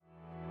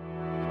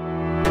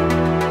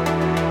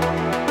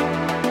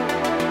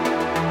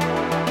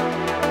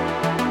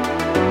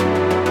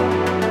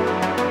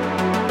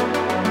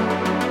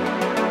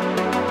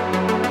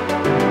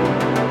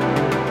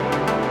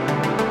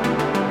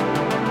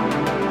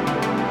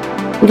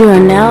You are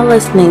now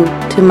listening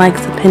to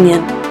Mike's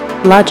Opinion,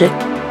 Logic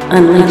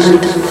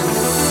Unleashed.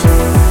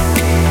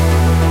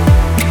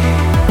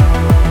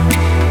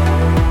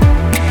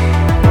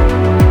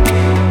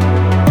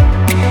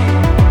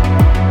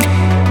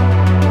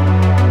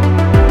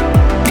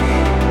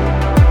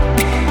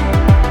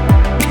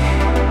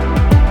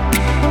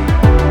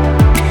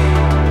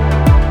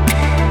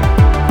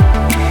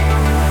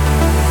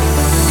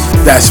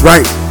 That's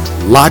right,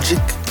 Logic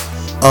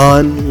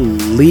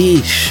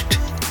Unleashed.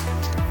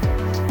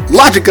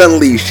 Logic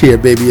Unleashed here,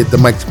 baby, at the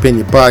Mike's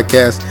Opinion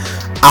Podcast.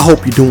 I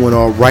hope you're doing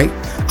all right.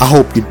 I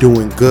hope you're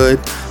doing good.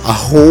 I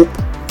hope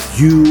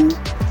you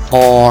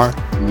are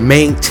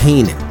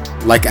maintaining,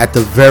 like at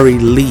the very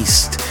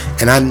least.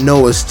 And I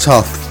know it's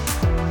tough.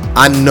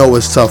 I'm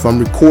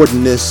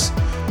recording this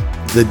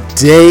the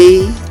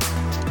day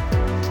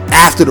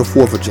after the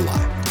 4th of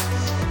July.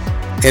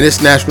 And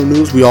it's national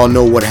news. We all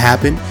know what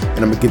happened. And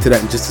I'm going to get to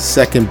that in just a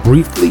second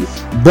briefly.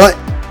 But,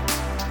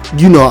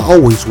 you know, I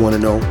always want to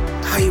know,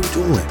 how you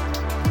doing?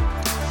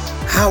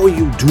 How are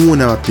you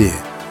doing out there?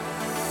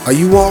 Are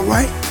you all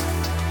right?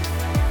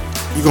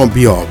 You're going to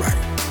be all right.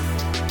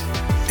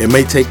 It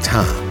may take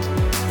time.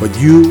 But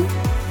you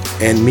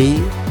and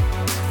me,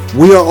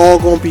 we are all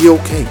going to be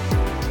okay.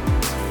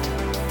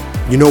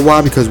 You know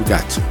why? Because we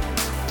got to.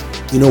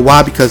 You know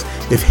why? Because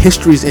if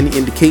history is any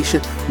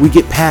indication, we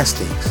get past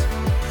things.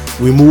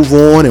 We move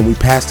on and we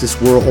pass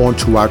this world on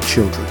to our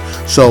children.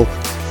 So,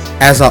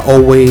 as I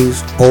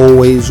always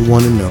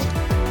want to know,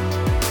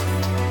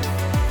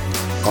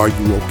 are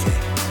you okay?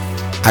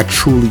 I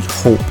truly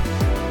hope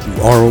you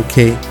are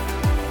okay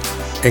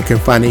and can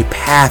find a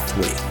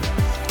pathway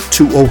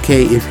to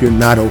okay if you're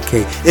not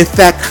okay. In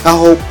fact,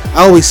 I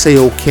always say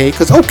okay,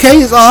 because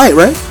okay is alright,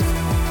 right?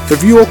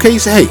 If you're okay, you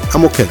say, hey,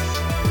 I'm okay.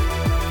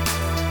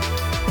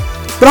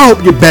 But I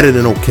hope you're better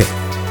than okay.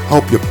 I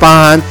hope you're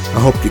fine.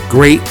 I hope you're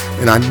great.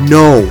 And I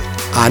know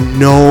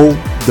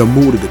the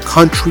mood of the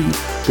country,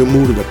 the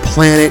mood of the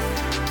planet,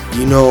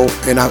 you know,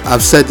 and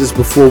I've said this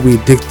before, we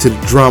addict to the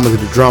drama, to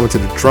the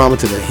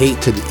hate,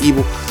 to the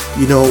evil,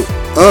 you know,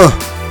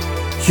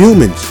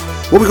 humans,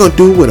 what we going to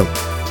do with them?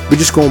 We're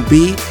just going to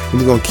be, and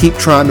we're going to keep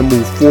trying to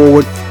move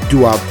forward,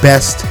 do our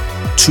best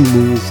to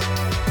move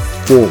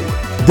forward.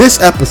 This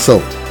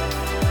episode,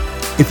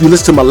 if you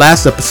listen to my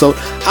last episode,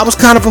 I was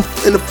kind of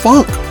in a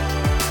funk.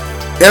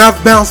 And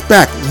I've bounced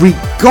back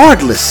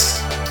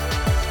regardless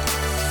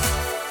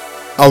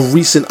of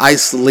recent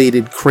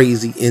isolated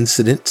crazy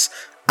incidents.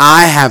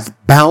 I have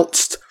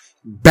bounced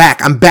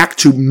back. I'm back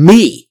to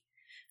me.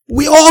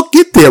 We all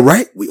get there,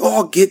 right? We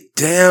all get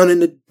down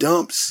in the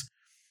dumps.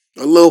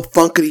 A little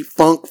funkity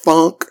funk.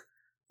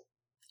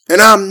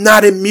 And I'm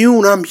not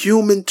immune. I'm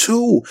human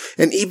too.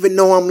 And even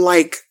though I'm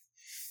like,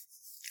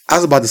 I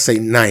was about to say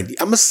 90.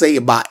 I'm going to say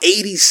about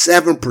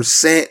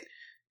 87%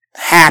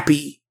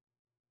 happy.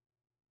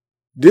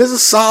 There's a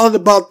solid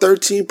about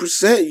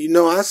 13%. You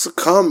know, I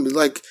succumb.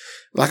 Like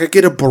I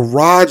get a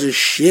barrage of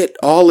shit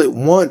all at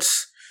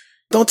once.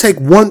 Don't take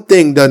one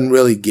thing doesn't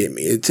really get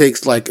me. It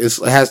takes it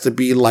has to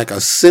be like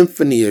a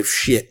symphony of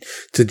shit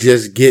to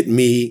just get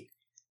me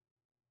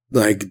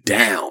like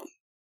down.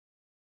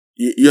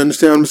 You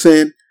understand what I'm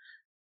saying?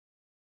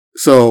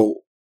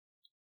 So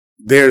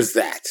there's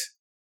that.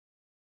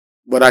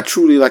 But I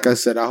truly, like I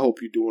said, I hope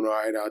you're doing all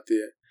right out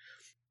there.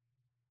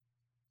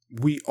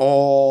 We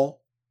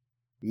all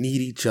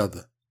need each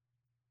other.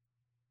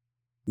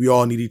 We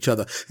all need each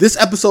other. This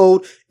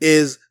episode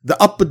is the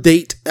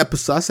up-to-date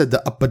episode. I said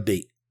the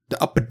up-to-date.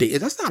 The up-to-date.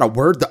 That's not a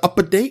word. The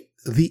up-to-date.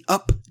 The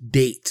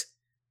update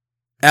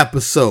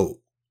episode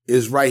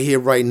is right here,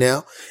 right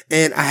now.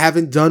 And I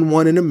haven't done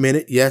one in a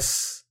minute.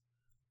 Yes,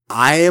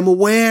 I am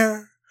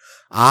aware.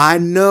 I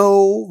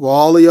know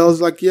all of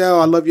y'all's like, yo,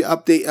 I love your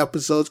update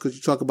episodes because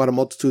you talk about a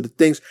multitude of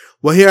things.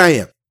 Well, here I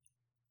am.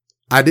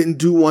 I didn't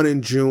do one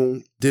in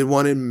June. Did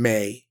one in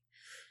May.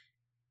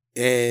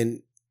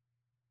 And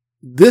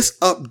this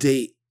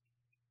update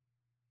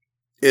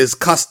is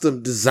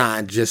custom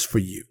designed just for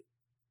you.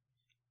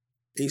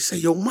 And you say,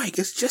 yo, Mike,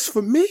 it's just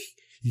for me?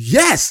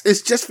 Yes,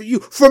 it's just for you.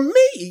 For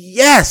me?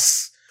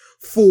 Yes,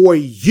 for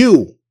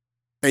you.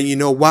 And you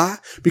know why?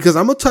 Because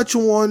I'm going to touch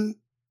on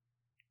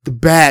the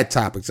bad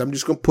topics. I'm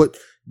just going to put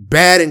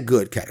bad and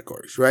good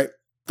categories, right?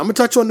 I'm going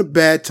to touch on the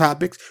bad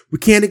topics. We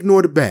can't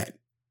ignore the bad.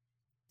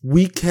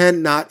 We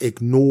cannot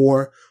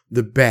ignore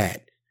the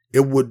bad.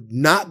 It would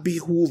not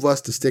behoove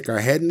us to stick our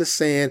head in the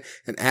sand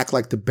and act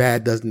like the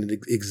bad doesn't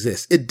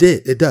exist. It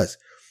did. It does.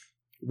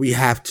 We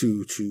have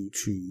to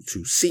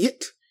see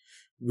it.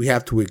 We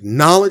have to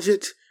acknowledge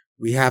it.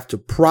 We have to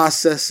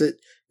process it,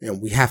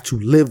 and we have to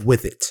live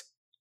with it.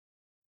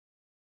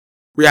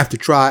 We have to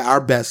try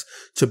our best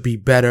to be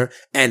better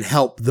and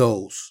help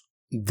those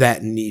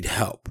that need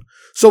help.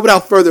 So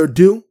without further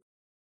ado,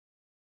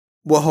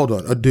 well, hold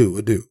on.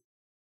 Ado.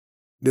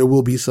 There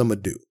will be some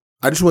ado.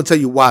 I just want to tell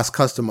you why it's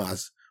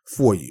customized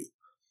for you.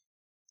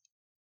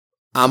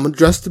 I'm going to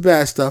address the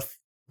bad stuff,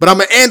 but I'm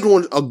going to end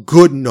on a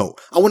good note.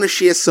 I want to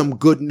share some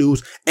good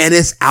news, and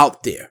it's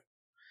out there.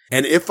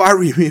 And if I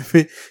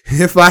remember,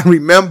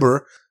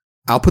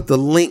 I'll put the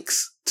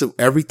links to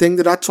everything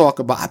that I talk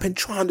about. I've been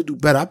trying to do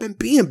better. I've been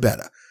being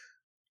better,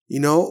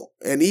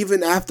 and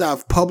even after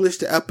I've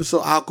published the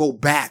episode, I'll go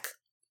back,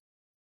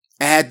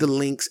 add the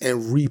links,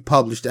 and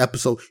republish the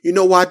episode. You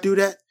know why I do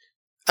that?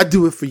 I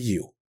do it for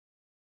you.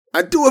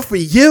 I do it for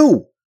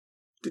you,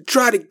 to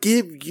try to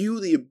give you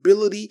the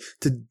ability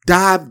to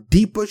dive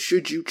deeper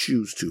should you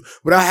choose to,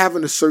 without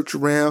having to search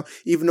around.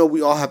 Even though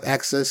we all have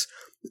access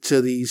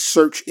to these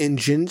search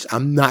engines,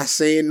 I'm not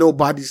saying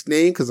nobody's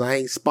name because I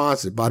ain't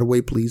sponsored. By the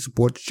way, please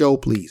support the show.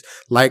 Please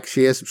like,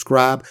 share,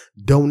 subscribe,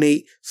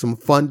 donate some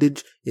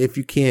fundage if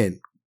you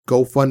can.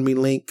 GoFundMe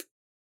link,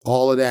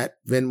 all of that,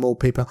 Venmo,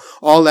 PayPal,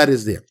 all that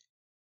is there.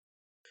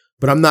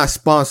 But I'm not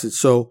sponsored.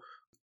 So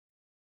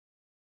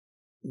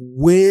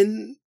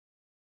when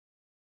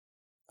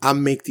I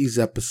make these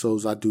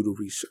episodes, I do the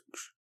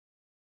research.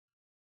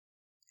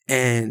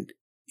 And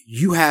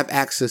you have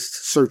access to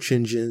search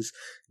engines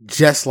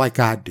just like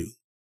I do,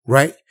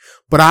 right?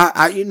 But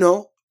I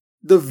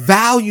the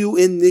value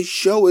in this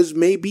show is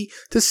maybe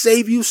to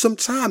save you some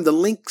time. The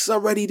link's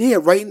already there,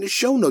 right in the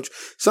show notes.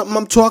 Something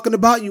I'm talking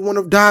about, you want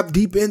to dive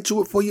deep into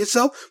it for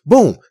yourself?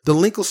 Boom. The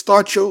link will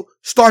start your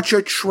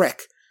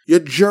trek, your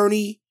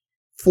journey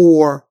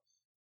for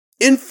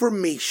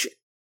information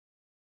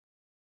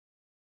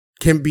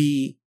can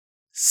be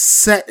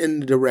set in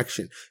the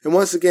direction. And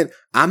once again,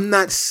 I'm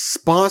not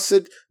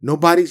sponsored.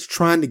 Nobody's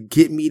trying to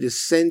get me to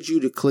send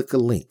you to click a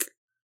link.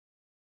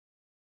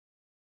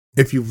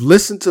 If you've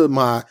listened to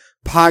my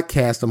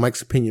podcast, the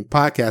Mike's Opinion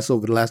podcast,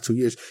 over the last 2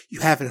 years,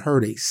 you haven't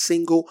heard a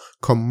single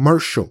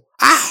commercial.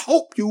 I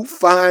hope you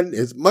find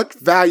as much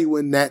value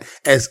in that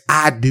as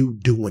I do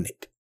doing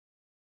it.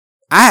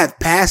 I have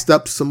passed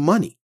up some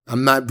money.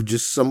 I'm not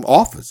just some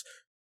offers,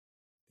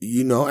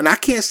 and I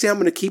can't say I'm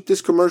going to keep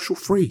this commercial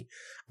free.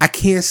 I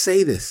can't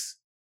say this.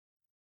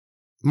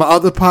 My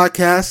other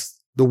podcast,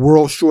 the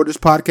World's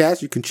Shortest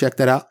Podcast, you can check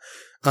that out.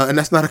 And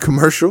that's not a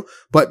commercial,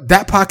 but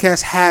that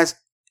podcast has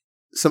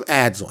some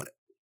ads on it.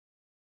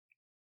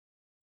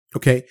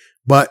 Okay.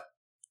 But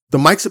the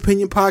Mike's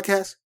Opinion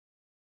podcast,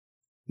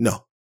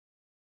 no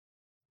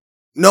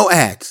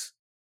ads.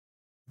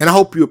 And I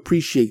hope you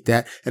appreciate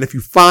that. And if you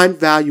find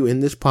value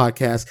in this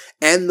podcast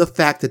and the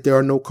fact that there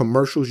are no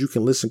commercials, you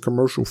can listen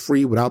commercial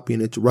free without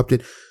being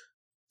interrupted,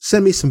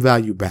 send me some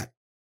value back.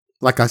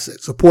 Like I said,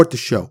 support the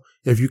show.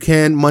 If you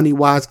can,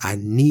 money-wise, I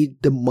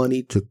need the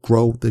money to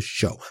grow the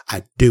show.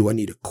 I do. I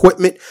need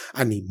equipment.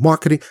 I need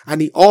marketing. I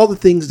need all the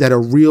things that a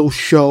real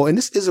show, and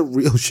this is a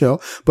real show,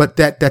 but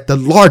that the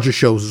larger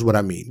shows is what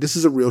I mean. This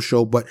is a real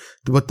show, but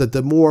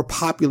the more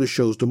popular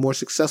shows, the more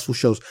successful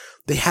shows,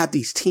 they have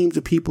these teams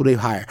of people they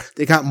hire.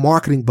 They got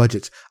marketing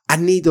budgets. I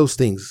need those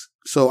things.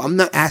 So I'm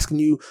not asking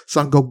you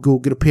so I can go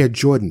get a pair of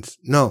Jordans.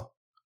 No,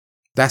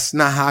 that's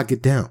not how I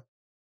get down.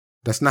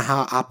 That's not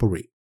how I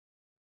operate.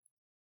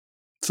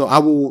 So I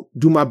will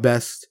do my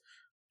best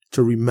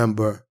to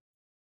remember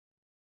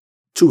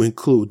to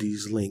include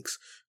these links,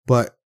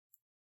 but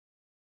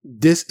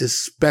this is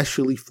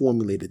specially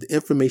formulated. The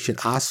information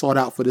I sought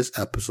out for this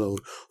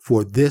episode,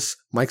 for this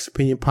Mike's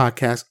Opinion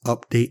podcast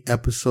update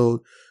episode,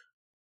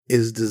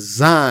 is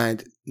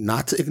designed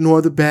not to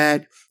ignore the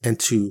bad and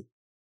to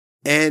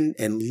end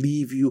and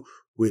leave you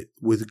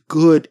with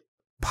good,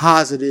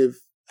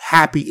 positive,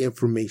 happy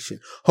information.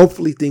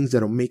 Hopefully things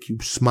that'll make you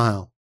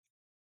smile,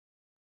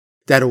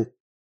 that'll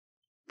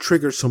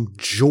trigger some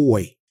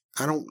joy.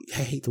 I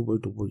hate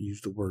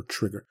use the word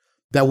trigger.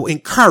 That will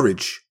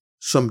encourage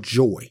some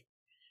joy.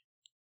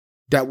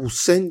 That will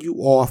send you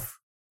off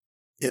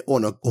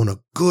on a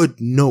good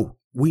note.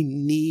 We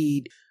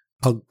need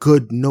a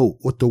good note.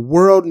 What the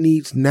world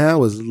needs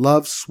now is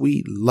love,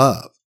 sweet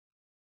love.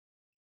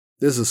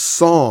 There's a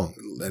song,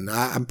 and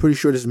I'm pretty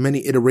sure there's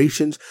many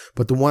iterations,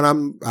 but the one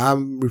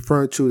I'm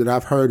referring to that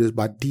I've heard is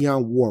by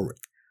Dionne Warwick.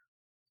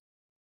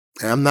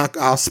 And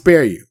I'll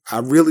spare you. I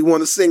really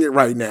want to sing it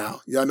right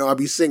now. Y'all know I'll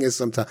be singing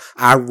sometime.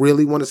 I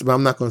really want to, but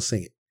I'm not going to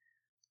sing it.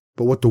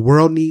 But what the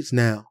world needs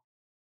now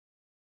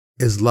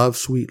is love,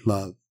 sweet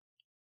love.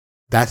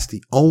 That's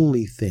the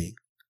only thing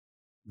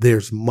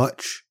there's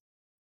much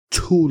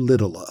too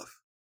little of,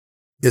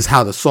 is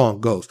how the song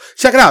goes.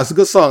 Check it out. It's a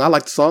good song. I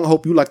like the song. I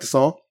hope you like the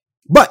song.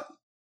 But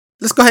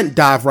let's go ahead and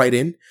dive right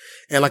in.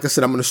 And like I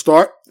said, I'm going to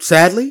start,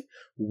 sadly,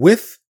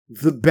 with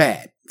the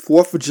bad.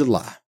 4th of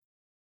July.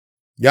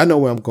 Y'all know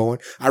where I'm going.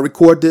 I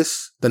record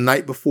this the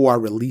night before I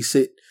release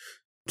it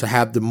to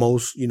have the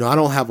most, I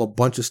don't have a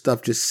bunch of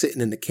stuff just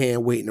sitting in the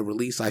can waiting to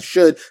release. I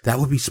should. That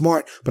would be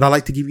smart. But I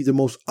like to give you the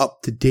most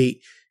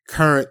up-to-date,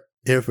 current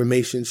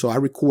information. So I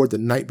record the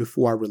night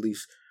before I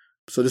release.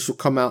 So this will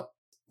come out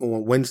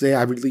on Wednesday.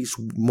 I release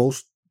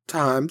most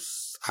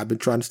times. I've been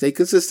trying to stay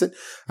consistent.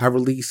 I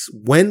release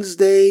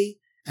Wednesday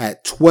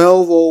at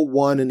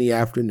 12:01 in the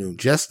afternoon,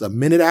 just a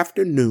minute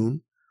after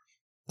noon.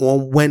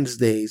 On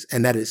Wednesdays,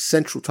 and that is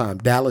Central Time,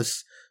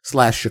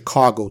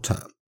 Dallas/Chicago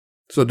time.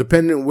 So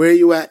depending on where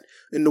you at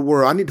in the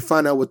world, I need to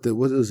find out what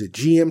is it,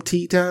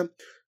 GMT time?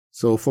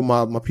 So for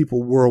my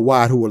people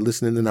worldwide who are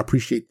listening, and I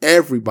appreciate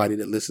everybody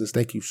that listens.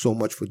 Thank you so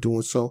much for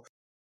doing so.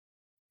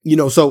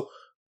 So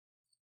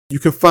you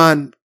can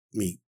find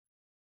me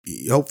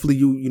hopefully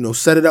you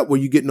set it up where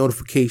you get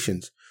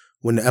notifications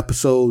when the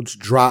episodes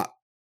drop.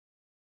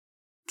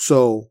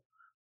 So,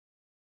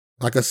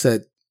 like I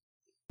said,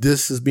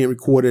 this is being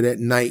recorded at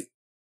night,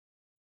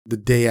 the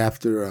day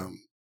after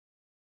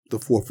the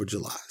 4th of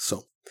July.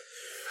 So,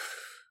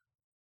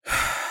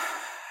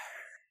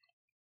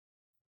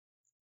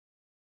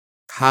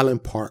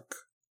 Highland Park,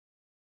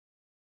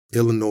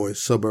 Illinois,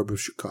 suburb of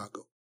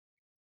Chicago.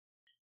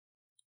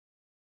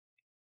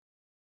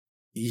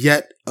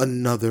 Yet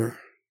another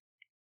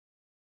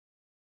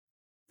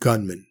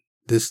gunman.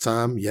 This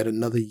time, yet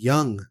another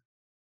young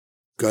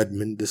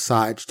gunman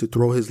decides to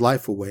throw his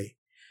life away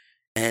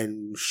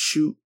and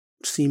shoot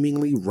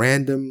seemingly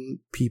random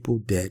people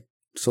dead.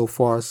 So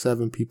far,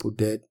 7 people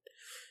dead,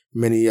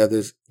 many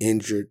others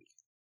injured.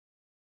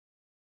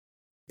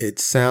 It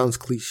sounds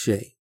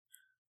cliche,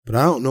 but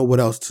I don't know what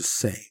else to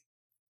say,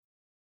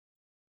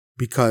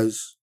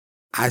 because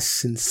I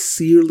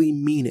sincerely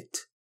mean it.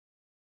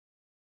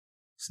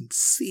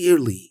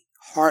 Sincerely,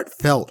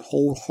 heartfelt,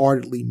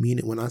 wholeheartedly mean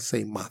it when I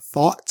say my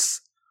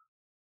thoughts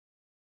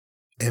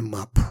and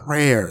my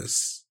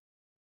prayers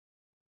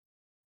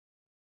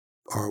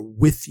are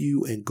with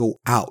you and go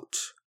out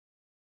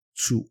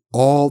to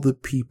all the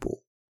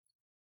people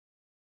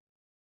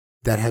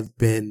that have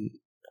been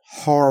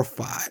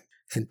horrified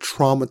and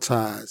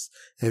traumatized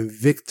and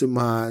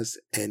victimized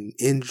and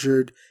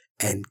injured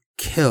and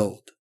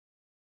killed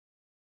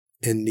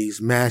in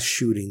these mass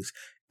shootings,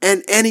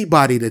 and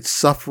anybody that's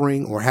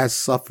suffering or has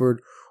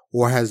suffered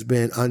or has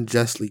been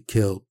unjustly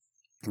killed,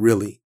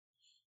 really.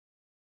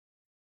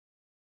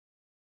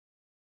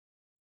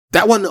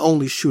 That wasn't the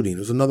only shooting. There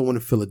was another one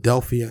in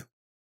Philadelphia.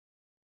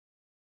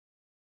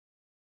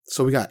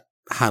 So we got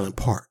Highland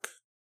Park,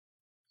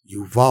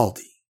 Uvalde,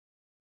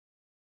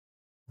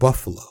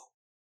 Buffalo,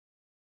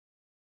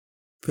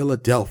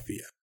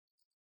 Philadelphia,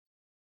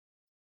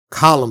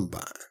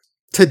 Columbine.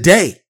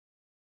 Today,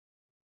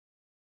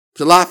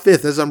 July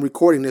 5th, as I'm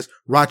recording this,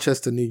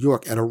 Rochester, New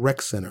York, at a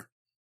rec center.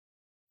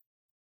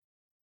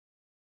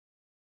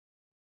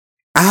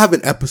 I have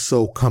an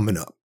episode coming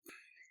up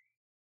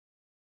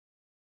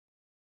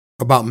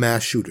about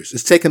mass shooters.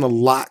 It's taken a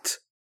lot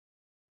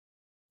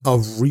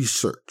of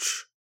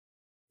research.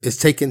 It's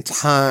taken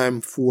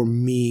time for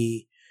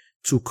me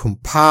to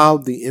compile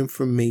the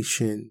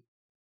information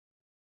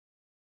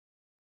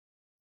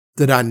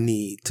that I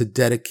need to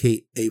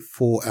dedicate a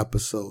full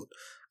episode.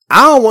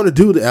 I don't want to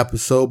do the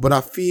episode, but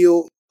I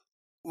feel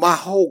my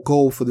whole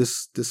goal for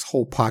this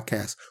whole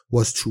podcast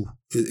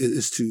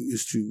is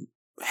to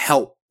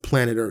help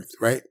planet Earth,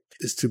 right?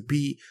 Is to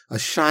be a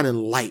shining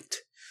light,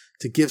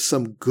 to give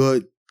some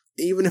good,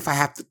 even if I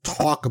have to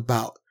talk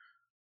about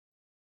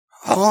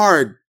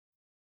hard,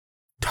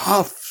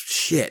 tough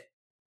shit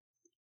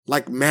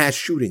like mass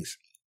shootings.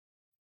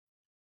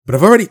 But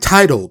I've already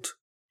titled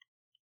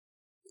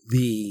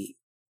the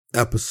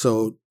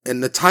episode,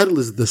 and the title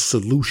is The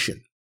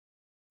Solution.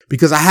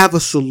 Because I have a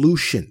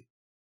solution.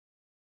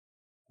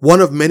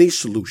 One of many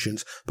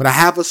solutions, but I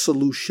have a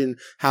solution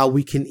how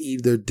we can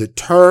either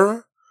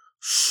deter,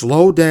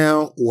 slow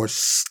down, or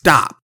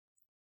stop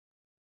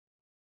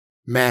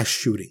mass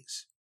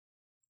shootings.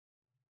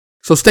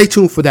 So stay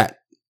tuned for that.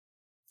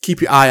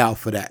 Keep your eye out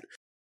for that.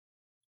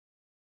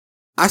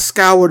 I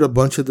scoured a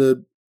bunch of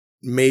the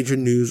major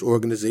news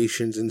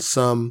organizations and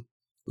some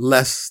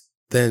less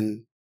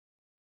than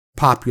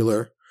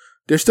popular.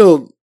 They're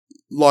still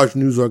large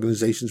news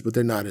organizations, but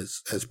they're not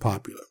as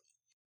popular.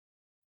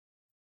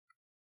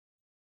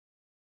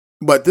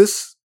 But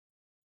this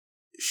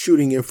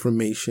shooting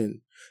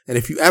information, and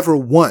if you ever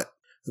want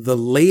the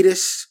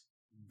latest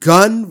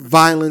gun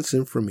violence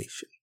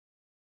information,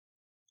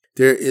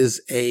 there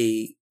is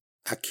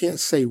I can't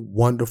say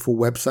wonderful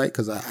website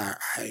because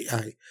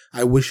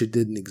I wish it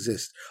didn't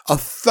exist. A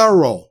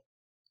thorough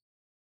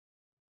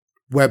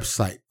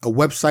website, a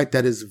website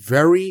that is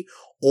very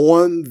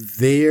on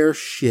their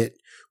shit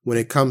when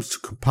it comes to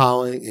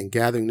compiling and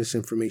gathering this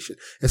information.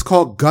 It's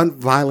called Gun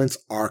Violence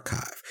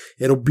Archive.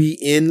 It'll be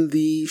in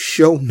the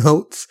show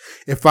notes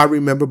if I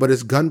remember, but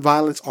it's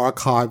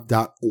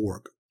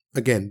gunviolencearchive.org.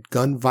 Again,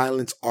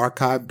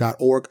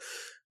 gunviolencearchive.org.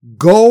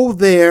 Go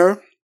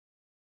there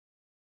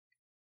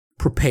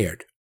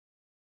prepared,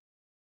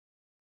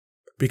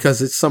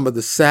 because it's some of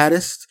the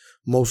saddest,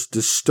 most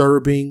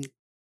disturbing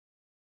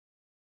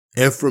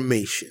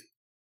information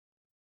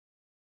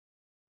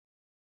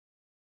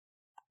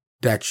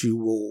that you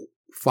will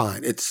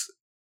find. It's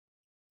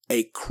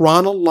a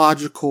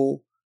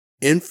chronological,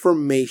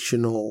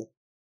 informational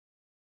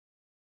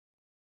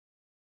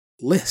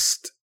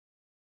list.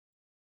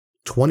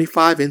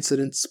 25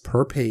 incidents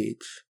per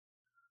page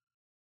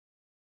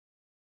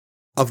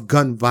of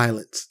gun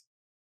violence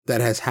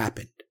that has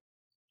happened.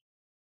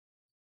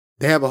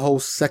 They have a whole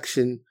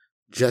section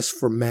just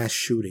for mass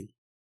shooting.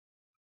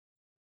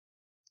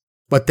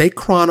 But they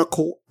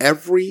chronicle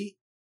every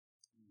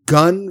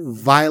gun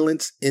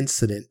violence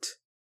incident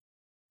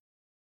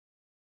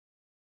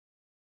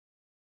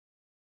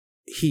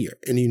here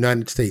in the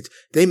United States.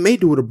 They may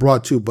do it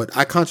abroad too, but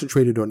I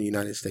concentrated on the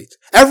United States.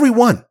 Every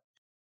one.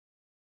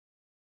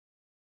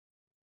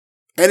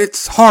 And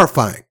it's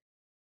horrifying.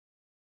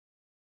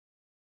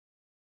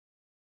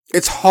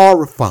 It's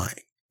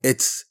horrifying.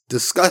 It's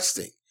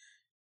disgusting.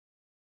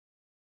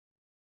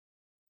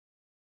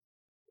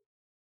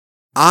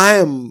 I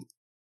am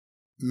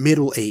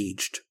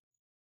middle-aged.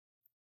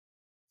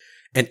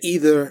 And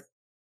either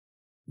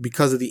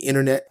because of the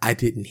internet, I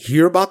didn't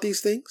hear about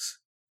these things,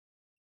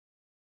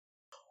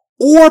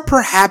 or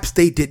perhaps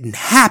they didn't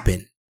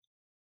happen.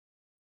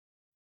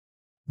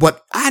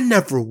 But I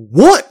never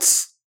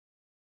once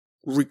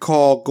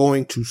recall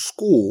going to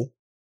school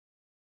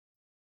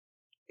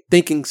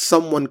thinking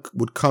someone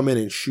would come in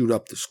and shoot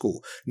up the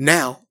school.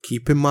 Now,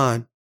 keep in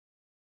mind,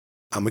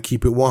 I'm going to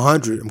keep it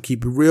 100. I'm going to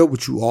keep it real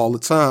with you all the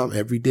time,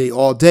 every day,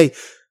 all day.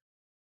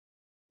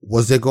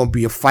 Was there going to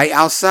be a fight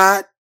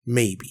outside?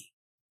 Maybe.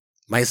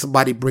 Might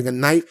somebody bring a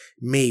knife?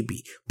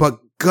 Maybe. But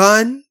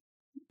guns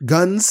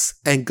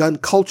and gun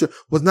culture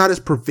was not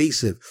as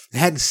pervasive. It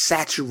hadn't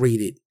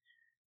saturated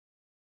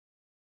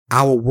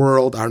our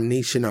world, our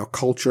nation, our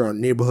culture, our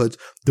neighborhoods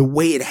the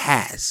way it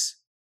has.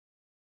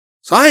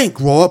 So I ain't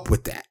grow up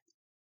with that.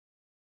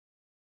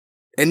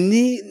 And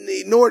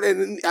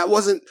I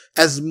wasn't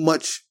as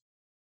much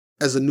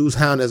as a news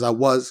hound as I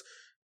was,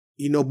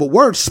 but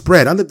word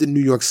spread. I lived in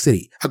New York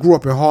City. I grew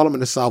up in Harlem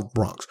and the South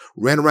Bronx.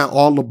 Ran around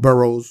all the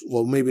boroughs.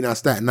 Well, maybe not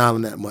Staten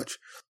Island that much.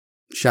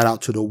 Shout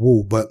out to the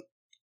Woo. But,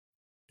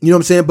 you know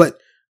what I'm saying? But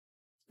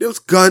there was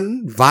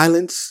gun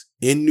violence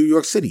in New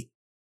York City.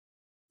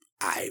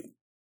 I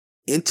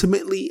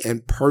intimately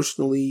and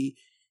personally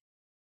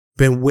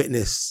been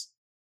witness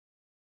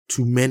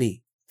to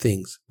many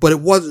things. But it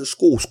wasn't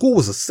school. School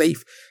was a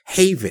safe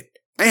haven.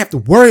 I didn't have to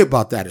worry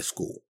about that at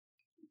school.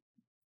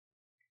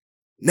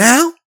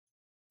 Now,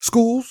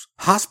 schools,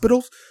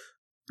 hospitals,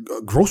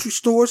 grocery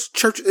stores,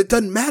 churches, it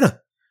doesn't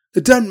matter.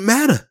 It doesn't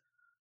matter.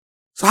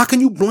 So how can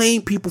you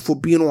blame people for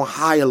being on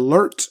high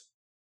alert?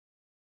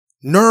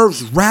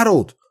 Nerves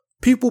rattled.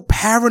 People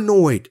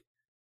paranoid.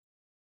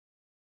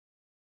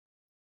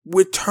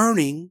 We're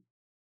turning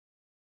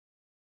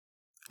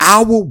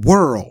our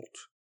world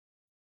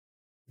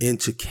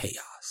into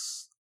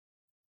chaos.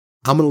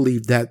 I'm going to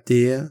leave that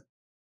there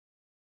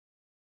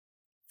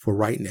for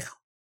right now.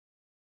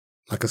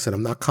 Like I said,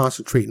 I'm not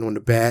concentrating on the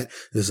bad.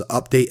 This is an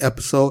update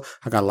episode.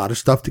 I got a lot of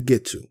stuff to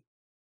get to.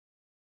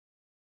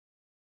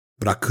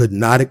 But I could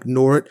not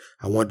ignore it.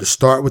 I wanted to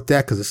start with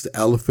that because it's the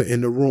elephant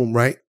in the room,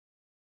 right?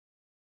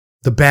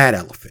 The bad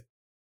elephant.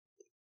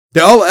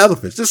 There are all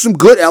elephants. There's some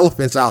good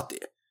elephants out there.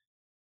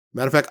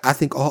 Matter of fact, I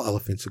think all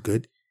elephants are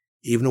good.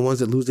 Even the ones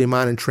that lose their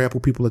mind and trample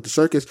people at the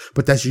circus.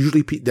 But that's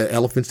usually the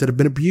elephants that have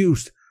been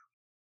abused.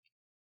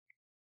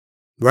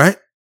 Right?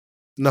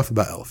 Enough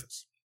about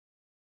elephants.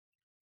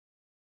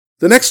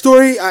 The next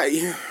story,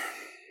 I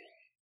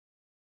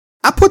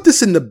put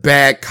this in the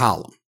bad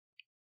column.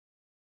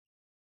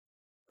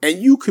 And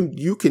you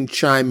can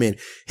chime in.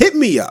 Hit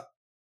me up.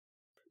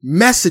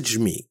 Message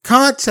me.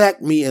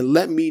 Contact me and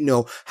let me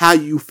know how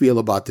you feel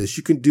about this.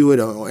 You can do it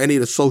on any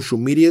of the social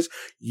medias.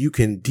 You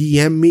can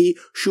DM me.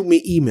 Shoot me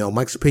an email.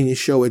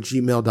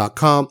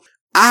 Mike'sOpinionShow@gmail.com.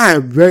 I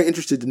am very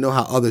interested to know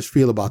how others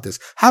feel about this.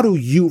 How do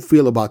you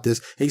feel about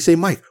this? And you say,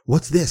 Mike,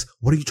 what's this?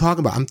 What are you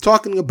talking about? I'm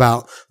talking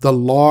about the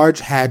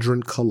Large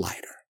Hadron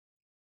Collider.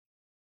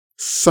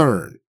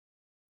 CERN.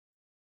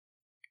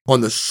 On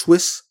the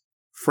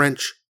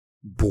Swiss-French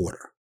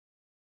border.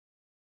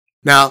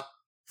 Now,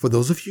 for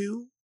those of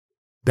you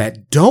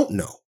that don't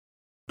know,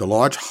 the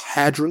Large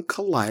Hadron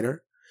Collider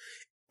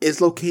is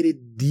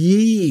located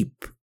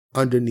deep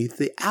underneath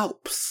the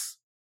Alps.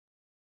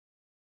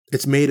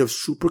 It's made of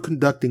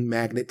superconducting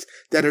magnets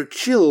that are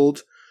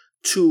chilled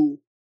to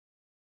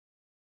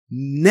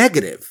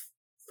negative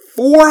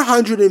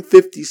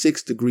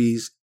 456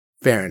 degrees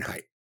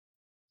Fahrenheit,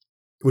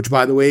 which,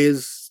 by the way,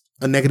 is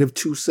a negative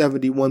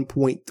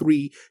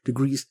 271.3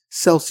 degrees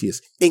Celsius,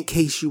 in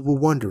case you were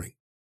wondering.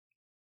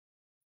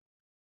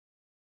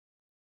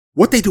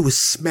 What they do is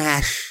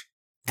smash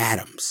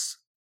atoms.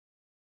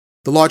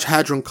 The Large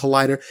Hadron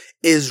Collider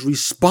is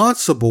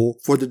responsible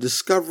for the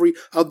discovery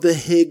of the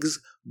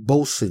Higgs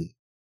boson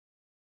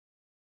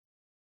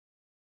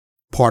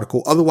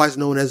particle, otherwise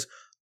known as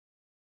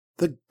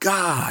the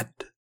God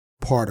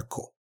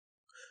particle.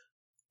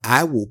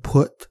 I will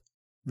put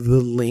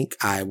the link.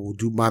 I will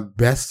do my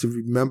best to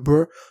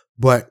remember,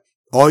 but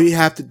all you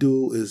have to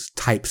do is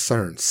type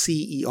CERN,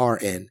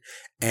 CERN,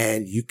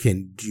 and you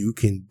can do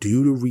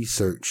the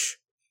research,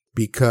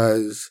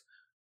 because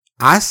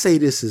I say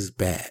this is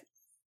bad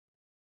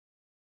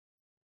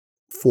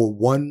for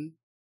one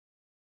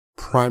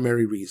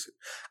primary reason.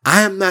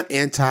 I am not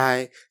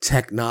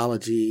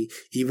anti-technology,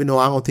 even though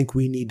I don't think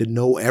we need to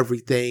know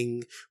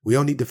everything. We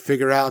don't need to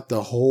figure out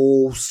the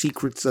whole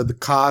secrets of the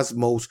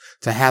cosmos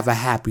to have a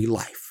happy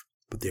life.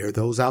 But there are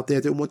those out there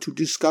that want to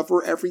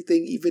discover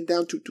everything, even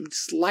down to the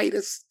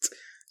slightest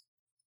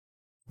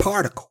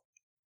particle.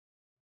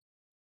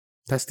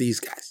 That's these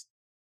guys.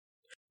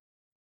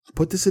 I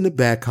put this in the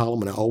bad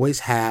column, and I always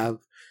have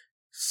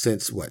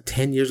since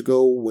 10 years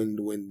ago when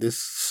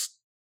this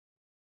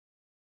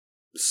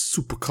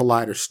super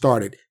collider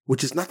started,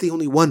 which is not the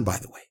only one, by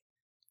the way.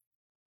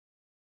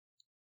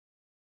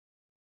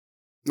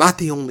 Not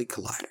the only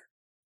collider.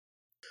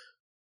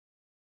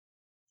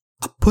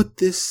 I put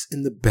this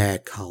in the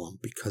bad column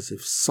because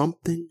if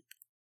something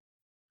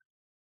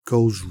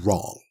goes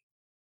wrong,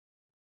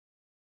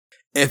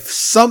 if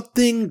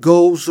something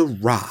goes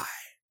awry,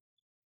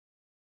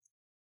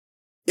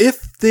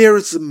 if there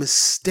is a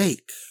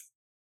mistake,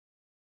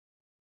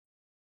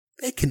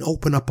 it can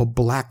open up a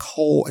black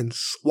hole and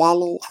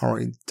swallow our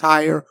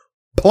entire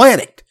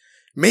planet.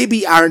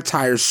 Maybe our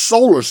entire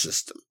solar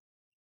system.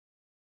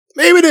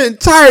 Maybe the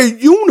entire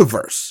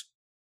universe.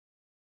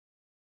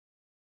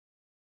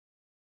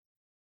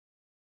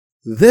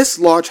 This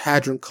Large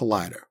Hadron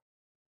Collider,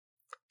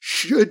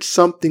 should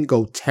something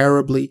go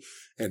terribly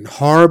and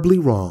horribly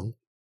wrong,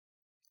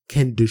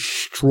 can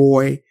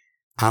destroy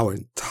our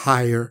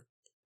entire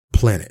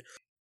planet.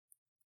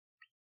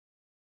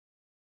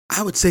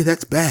 I would say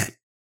that's bad.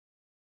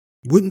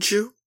 Wouldn't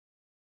you?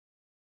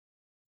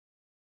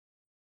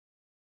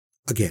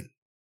 Again,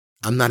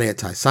 I'm not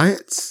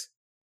anti-science.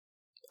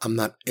 I'm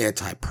not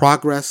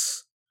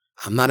anti-progress.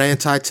 I'm not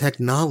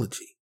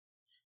anti-technology.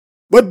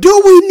 But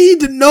do we need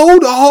to know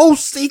the whole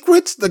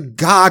secrets? The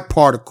God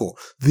particle,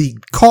 the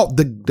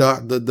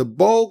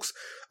Bogues,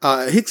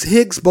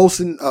 Higgs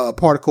boson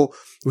particle,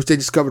 which they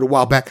discovered a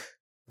while back.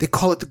 They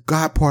call it the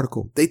God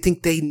particle. They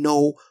think they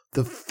know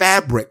the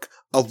fabric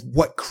of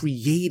what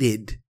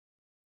created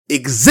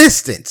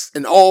existence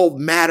and all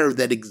matter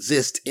that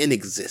exists in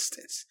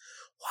existence.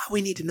 Why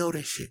we need to know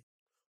that shit?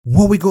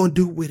 What are we going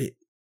to do with it?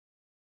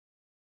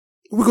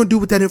 What are we going to do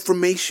with that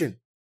information?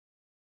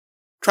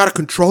 Try to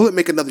control it,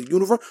 make another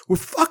universe? We're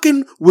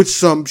fucking with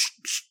some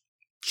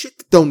shit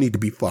that don't need to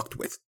be fucked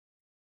with.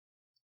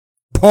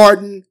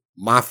 Pardon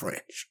my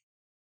French.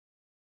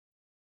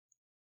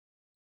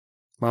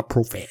 My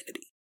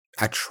profanity.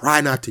 I try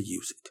not to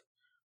use it.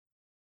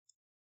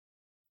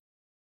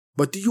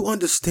 But do you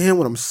understand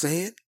what I'm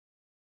saying?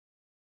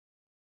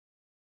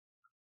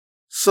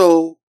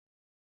 So,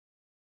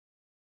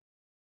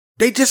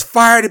 they just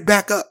fired it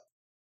back up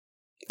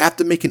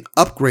after making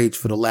upgrades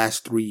for the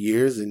last 3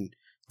 years and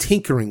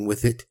tinkering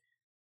with it.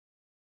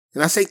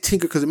 And I say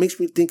tinker because it makes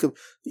me think of,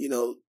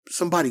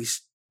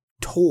 somebody's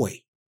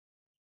toy.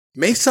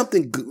 May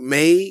something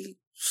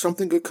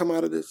good come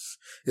out of this?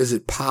 Is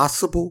it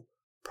possible?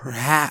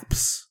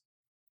 Perhaps.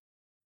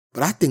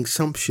 But I think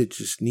some shit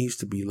just needs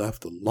to be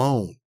left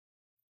alone.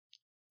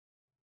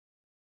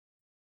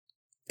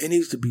 It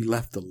needs to be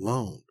left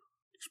alone.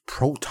 These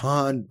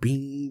proton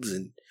beams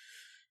and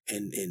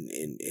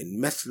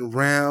messing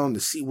around to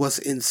see what's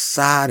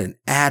inside an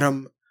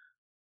atom.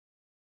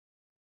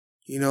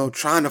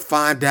 Trying to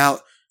find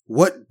out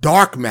what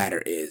dark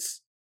matter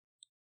is.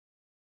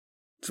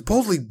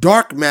 Supposedly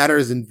dark matter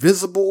is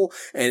invisible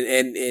and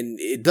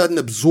it doesn't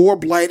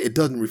absorb light, it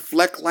doesn't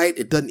reflect light,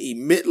 it doesn't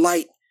emit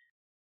light.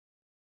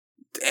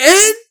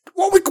 And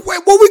what we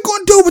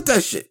gonna do with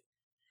that shit?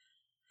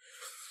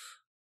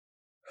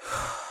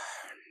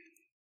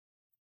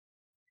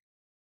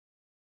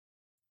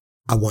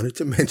 I wanted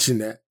to mention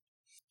that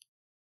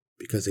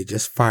because they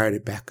just fired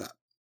it back up.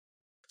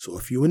 So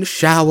if you in the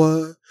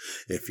shower,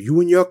 if you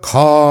in your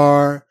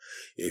car,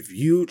 if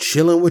you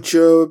chilling with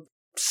your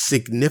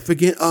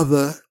significant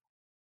other,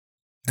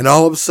 and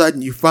all of a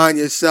sudden you find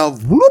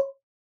yourself, whoop,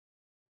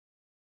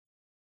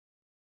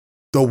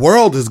 the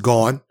world is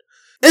gone,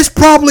 it's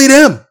probably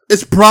them.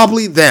 It's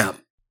probably them.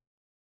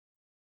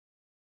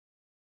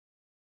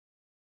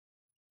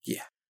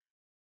 Yeah.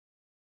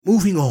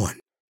 Moving on.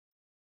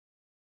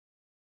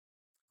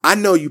 I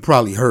know you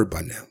probably heard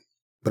by now,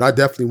 but I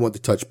definitely want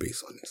to touch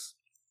base on this.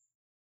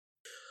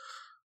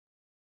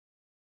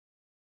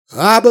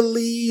 I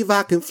believe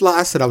I can fly.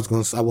 I said I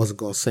wasn't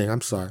going to sing.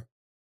 I'm sorry.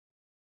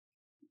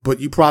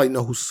 But you probably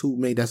know who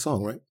made that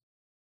song, right?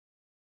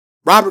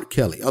 Robert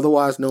Kelly,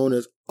 otherwise known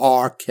as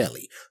R.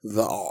 Kelly,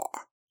 the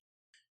R.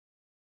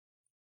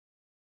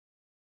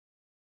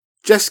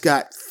 Just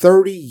got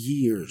 30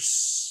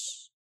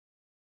 years.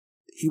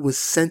 He was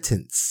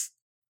sentenced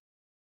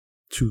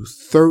to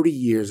 30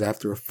 years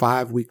after a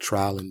 5-week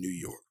trial in New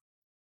York.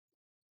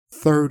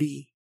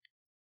 30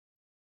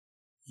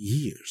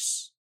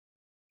 years.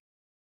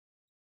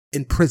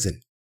 In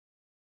prison.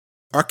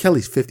 R.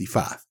 Kelly's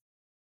 55.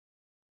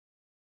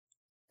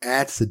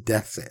 Adds the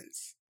death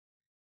sentence.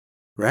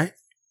 Right?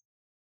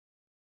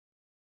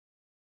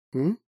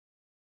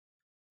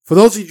 For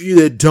those of you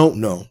that don't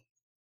know,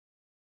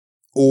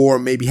 or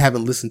maybe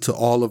haven't listened to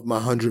all of my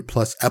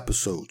 100+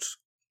 episodes,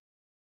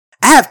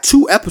 I have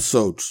 2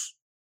 episodes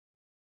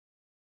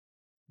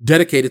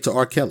dedicated to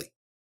R. Kelly.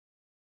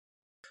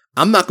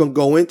 I'm not going to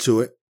go into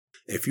it.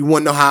 If you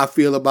want to know how I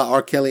feel about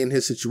R. Kelly and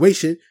his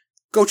situation,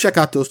 go check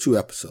out those 2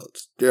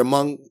 episodes. They're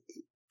among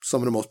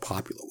some of the most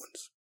popular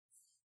ones.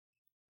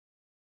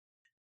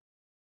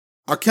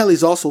 R.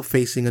 Kelly's also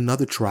facing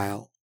another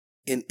trial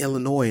in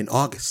Illinois in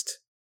August.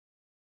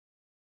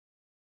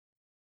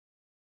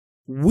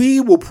 We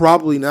will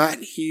probably not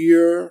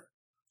hear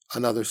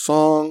another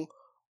song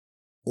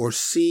or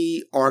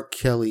see R.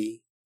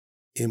 Kelly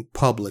in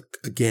public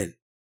again.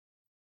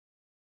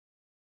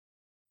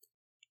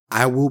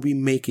 I will be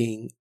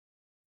making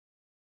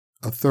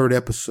a third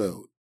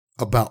episode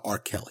about R.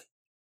 Kelly.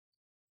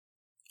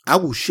 I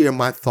will share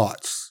my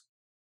thoughts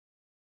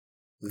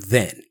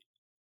then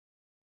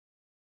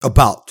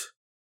about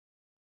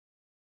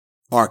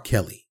R.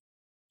 Kelly.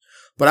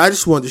 But I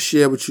just wanted to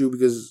share with you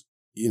because,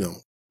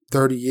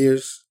 30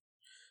 years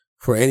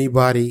for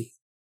anybody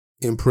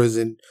in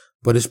prison,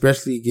 but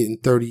especially getting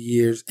 30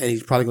 years, and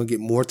he's probably going to get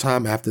more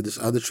time after this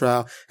other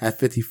trial at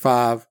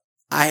 55.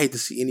 I hate to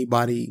see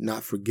anybody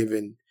not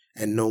forgiven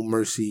and no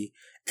mercy,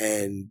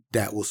 and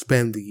that will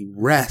spend the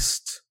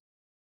rest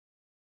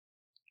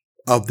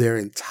of their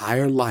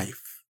entire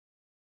life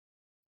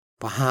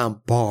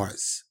behind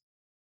bars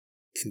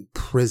in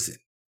prison.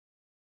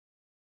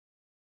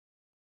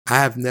 I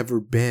have never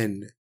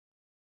been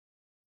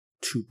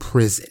to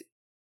prison.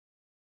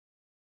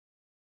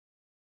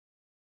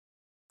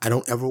 I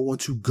don't ever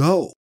want to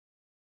go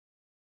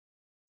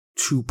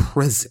to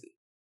prison.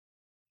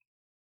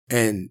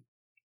 And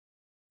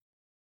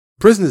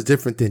prison is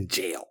different than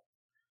jail.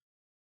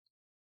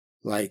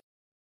 Like,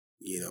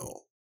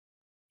 you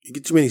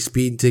get too many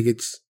speeding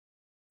tickets,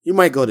 you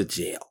might go to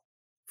jail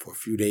for a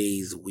few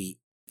days, a week,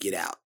 get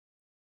out.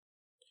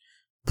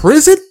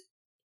 Prison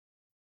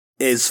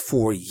is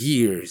for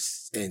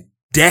years and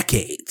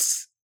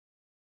decades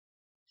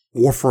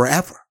or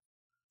forever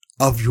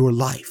of your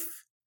life.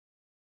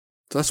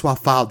 So that's why I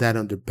filed that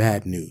under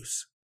bad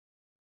news.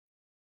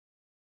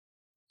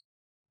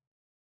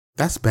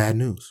 That's bad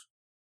news.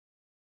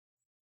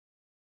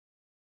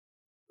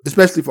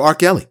 Especially for R.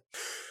 Kelly.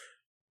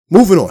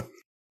 Moving on.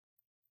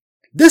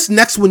 This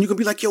next one, you can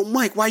be like, yo,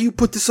 Mike, why you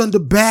put this under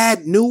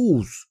bad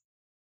news?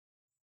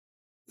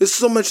 There's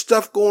so much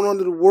stuff going on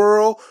in the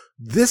world.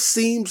 This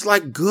seems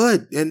like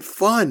good and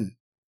fun.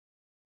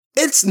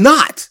 It's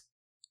not.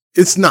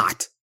 It's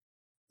not.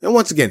 And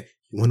once again,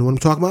 you want to know what I'm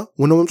talking about?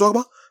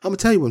 I'm going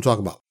to tell you what I'm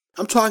talking about.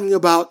 I'm talking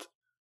about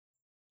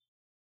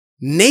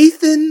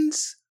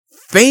Nathan's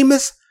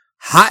famous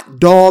hot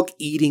dog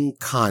eating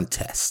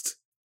contest.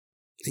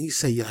 And you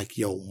say, you're like,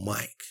 yo,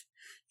 Mike,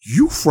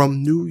 you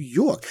from New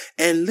York.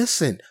 And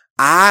listen,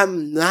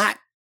 I'm not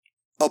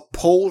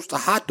opposed to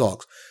hot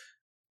dogs.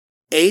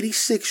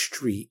 86th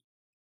Street,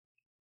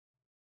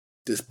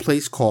 this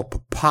place called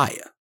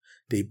Papaya.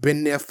 They've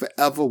been there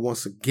forever.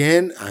 Once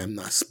again, I am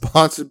not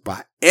sponsored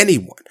by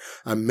anyone.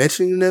 I'm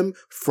mentioning them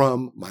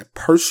from my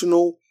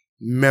personal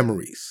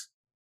memories.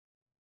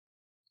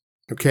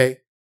 Okay?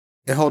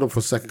 And hold on for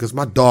a second because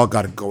my dog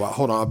got to go out.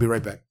 Hold on, I'll be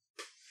right back.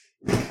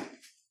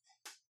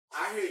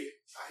 I hear you.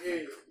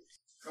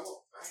 Come on,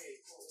 I hear you.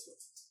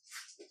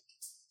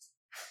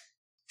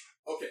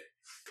 Okay.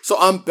 So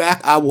I'm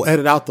back. I will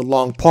edit out the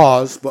long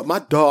pause, but my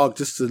dog,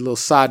 just a little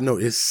side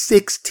note, is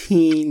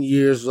 16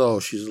 years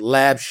old. She's a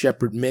Lab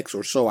Shepherd mix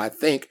or so, I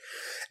think.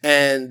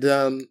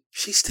 And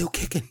she's still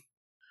kicking.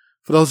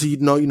 For those of you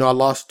who know, I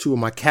lost 2 of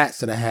my cats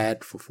that I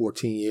had for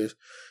 14 years,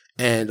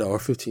 or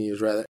 15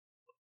 years rather.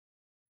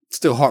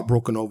 Still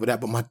heartbroken over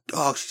that, but my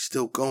dog, she's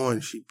still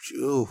going. She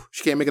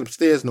can't make it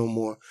upstairs no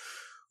more.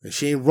 And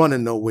she ain't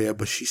running nowhere,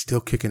 but she's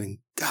still kicking. And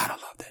God, I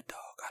love that dog.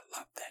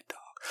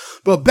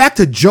 But back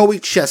to Joey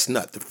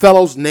Chestnut, the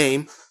fellow's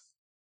name.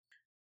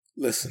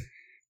 Listen,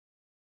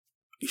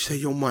 you say,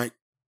 yo, Mike,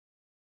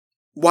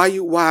 why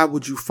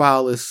would you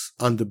file this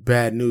under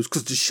bad news?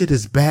 Because the shit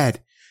is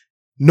bad.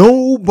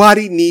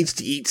 Nobody needs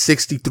to eat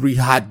 63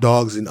 hot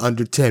dogs in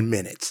under 10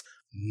 minutes.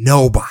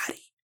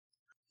 Nobody.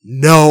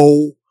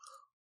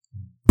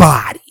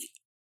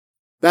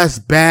 That's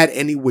bad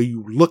any way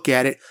you look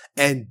at it.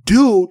 And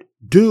dude,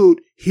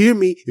 hear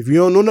me. If you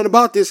don't know nothing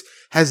about this,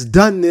 has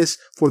done this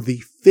for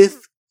the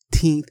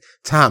 15th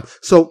time.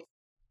 So,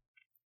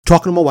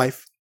 talking to my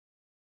wife,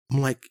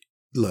 I'm like,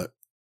 look,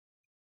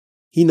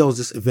 he knows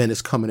this event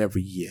is coming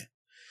every year.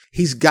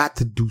 He's got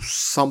to do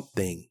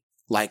something.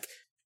 Like,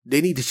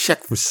 they need to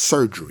check for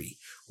surgery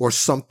or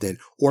something.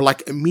 Or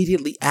like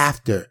immediately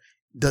after,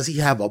 does he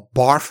have a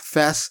barf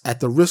fest?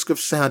 At the risk of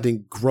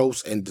sounding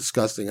gross and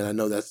disgusting, and I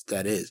know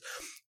that is.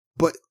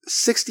 But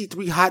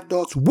 63 hot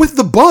dogs with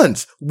the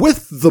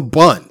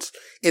buns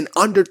in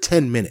under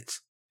 10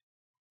 minutes.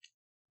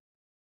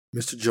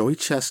 Mr. Joey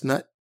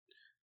Chestnut,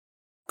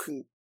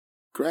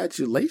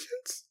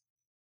 congratulations.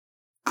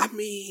 I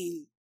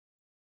mean,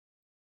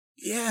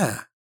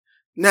 yeah.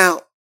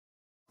 Now,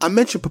 I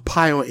mentioned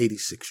Papaya on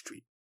 86th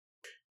Street.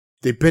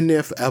 They've been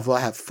there forever. I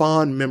have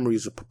fond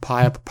memories of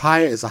Papaya.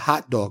 Papaya is a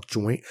hot dog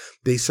joint.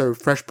 They serve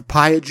fresh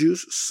papaya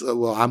juice. So,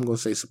 well, I'm going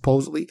to say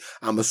supposedly.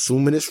 I'm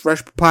assuming it's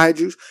fresh papaya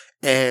juice.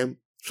 And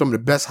some of the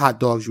best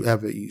hot dogs you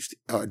ever used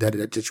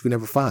that you can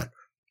ever find.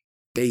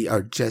 They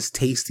are just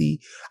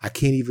tasty. I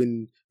can't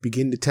even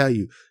begin to tell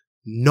you.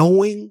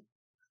 Knowing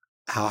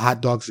how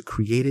hot dogs are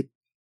created,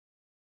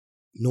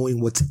 knowing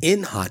what's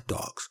in hot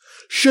dogs,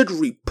 should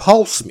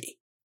repulse me.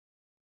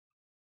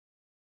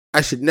 I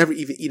should never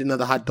even eat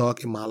another hot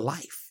dog in my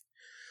life.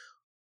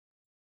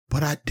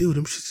 But I do.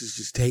 Them shits is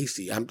just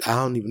tasty. I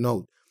don't even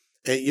know.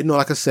 And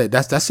like I said,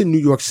 that's in New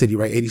York City,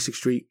 right? 86th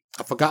Street.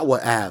 I forgot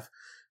what Ave.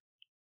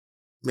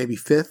 Maybe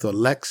 5th or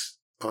Lex.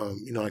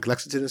 Like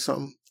Lexington or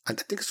something. I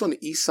think it's on the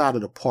east side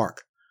of the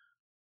park.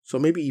 So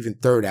maybe even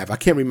 3rd Ave. I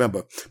can't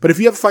remember. But if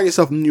you ever find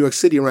yourself in New York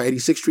City around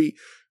 86th Street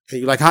and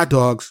you like hot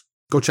dogs,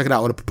 go check it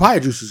out. Well, the papaya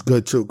juice is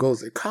good too.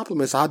 It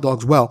complements hot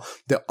dogs well.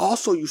 There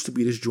also used to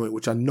be this joint,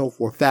 which I know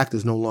for a fact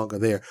is no longer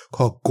there,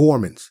 called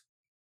Gorman's.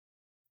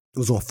 It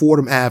was on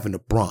Fordham Ave in the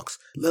Bronx.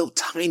 Little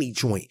tiny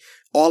joint.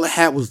 All it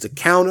had was the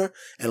counter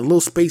and a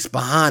little space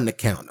behind the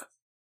counter.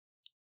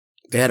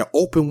 They had an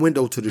open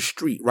window to the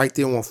street right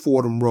there on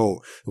Fordham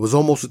Road. It was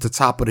almost at the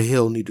top of the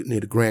hill near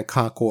the Grand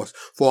Concourse.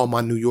 For all my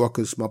New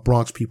Yorkers, my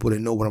Bronx people, they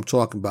know what I'm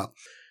talking about.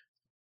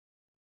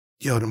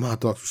 Yo, them hot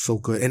dogs were so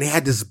good. And they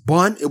had this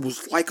bun. It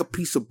was like a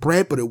piece of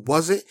bread, but it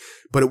wasn't.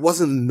 But it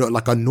wasn't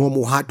like a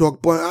normal hot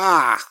dog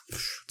bun.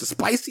 The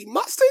spicy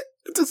mustard.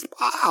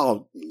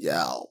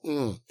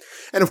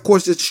 And of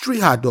course, there's the street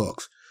hot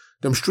dogs.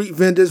 Them street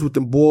vendors with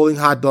them boiling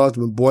hot dogs,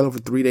 been boiling for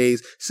 3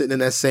 days, sitting in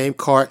that same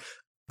cart.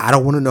 I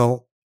don't want to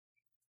know.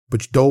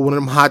 But you throw one of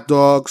them hot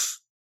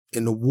dogs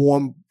in the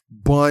warm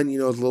bun,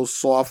 it's a little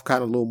soft,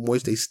 kind of a little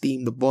moist. They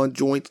steam the bun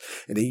joints.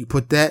 And then you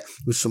put that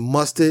with some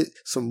mustard,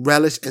 some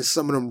relish, and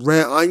some of them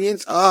red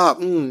onions.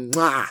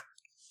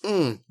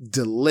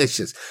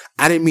 Delicious.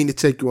 I didn't mean to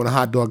take you on a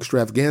hot dog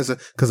extravaganza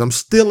because I'm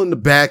still in the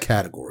bad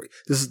category.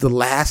 This is the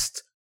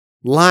last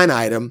line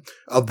item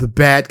of the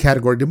bad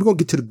category. Then we're going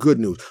to get to the good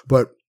news.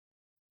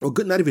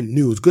 Not even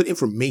news, good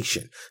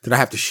information that I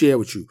have to share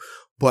with you.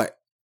 But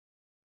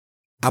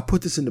I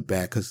put this in the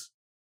bad because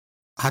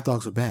hot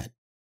dogs are bad.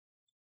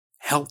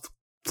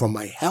 From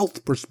my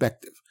health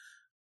perspective.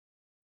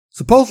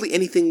 Supposedly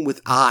anything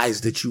with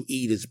eyes that you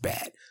eat is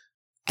bad.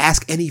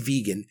 Ask any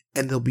vegan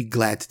and they'll be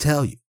glad to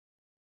tell you.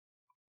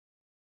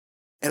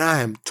 And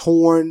I am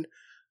torn.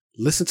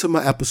 Listen to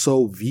my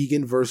episode,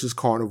 Vegan versus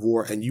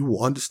Carnivore, and you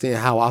will understand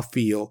how I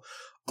feel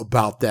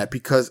about that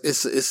because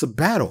it's a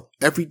battle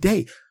every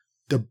day.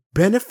 The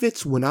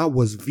benefits when I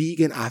was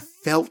vegan, I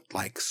felt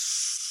like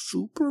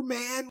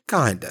Superman,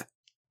 kinda.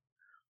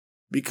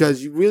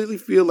 Because you really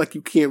feel like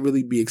you can't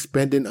really be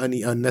expending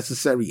any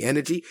unnecessary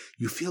energy.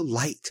 You feel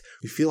light.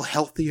 You feel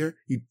healthier.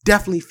 You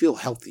definitely feel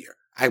healthier.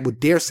 I would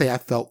dare say I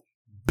felt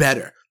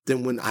better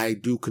than when I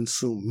do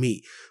consume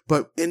meat.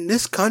 But in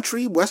this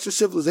country, Western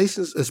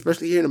civilizations,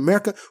 especially here in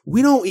America,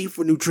 we don't eat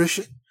for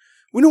nutrition.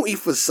 We don't eat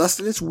for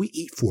sustenance. We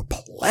eat for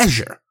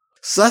pleasure.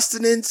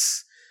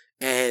 Sustenance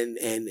and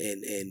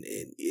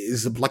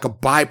is like a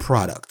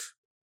byproduct.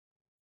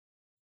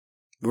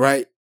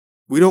 Right?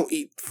 We don't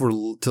eat for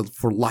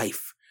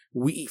life.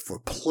 We eat for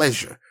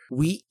pleasure.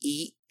 We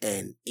eat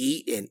and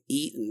eat and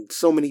eat, and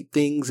so many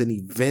things and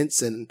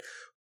events and,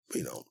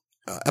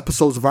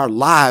 episodes of our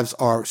lives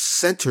are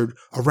centered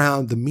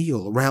around the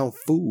meal, around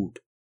food.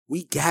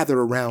 We gather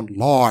around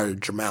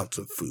large amounts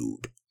of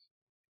food.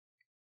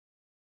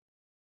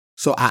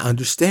 So I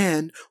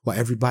understand why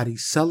everybody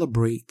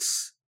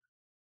celebrates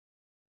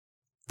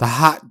the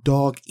hot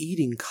dog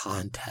eating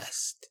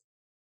contest.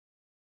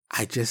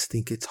 I just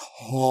think it's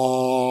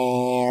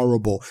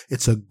horrible.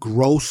 It's a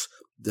gross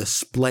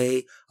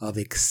display of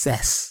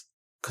excess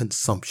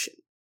consumption.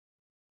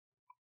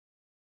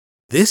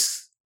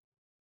 This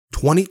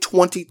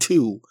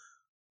 2022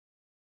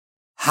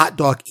 hot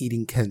dog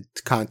eating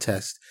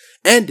contest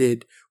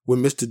ended when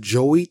Mr.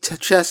 Joey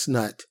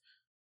Chestnut,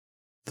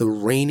 the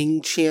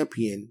reigning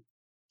champion,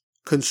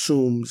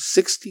 consumed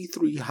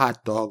 63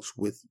 hot dogs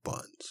with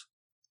buns.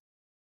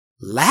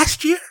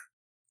 Last year,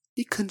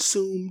 he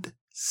consumed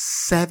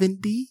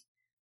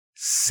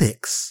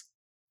 76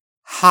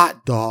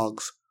 hot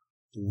dogs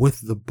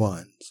with the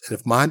buns. And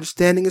if my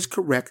understanding is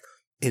correct,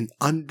 in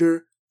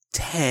under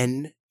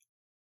 10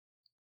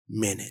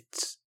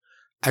 minutes.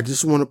 I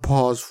just want to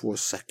pause for a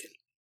second.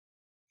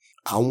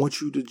 I want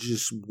you to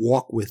just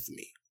walk with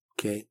me,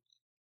 okay?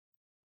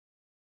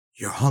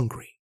 You're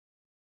hungry.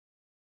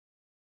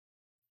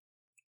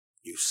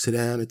 You sit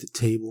down at the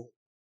table,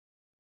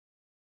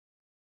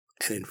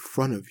 and in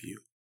front of you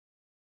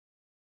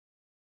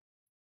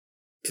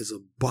is a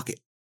bucket,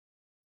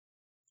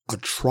 a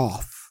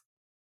trough,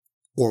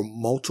 or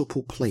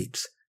multiple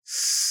plates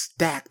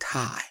stacked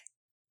high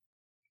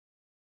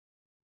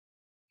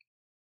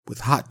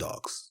with hot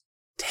dogs.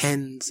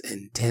 Tens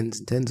and tens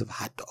and tens of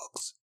hot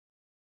dogs.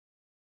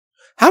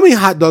 How many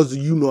hot dogs do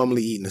you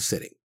normally eat in a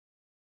sitting?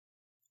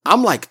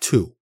 I'm like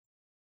 2.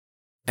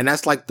 And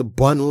that's like the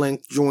bun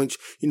length joints,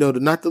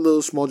 not the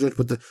little small joints,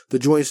 but the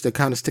joints that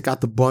kind of stick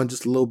out the bun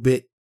just a little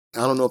bit.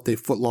 I don't know if they're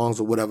footlongs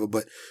or whatever,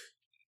 but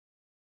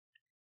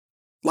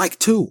like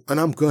 2, and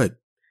I'm good.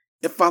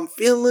 If I'm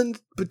feeling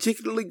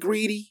particularly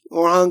greedy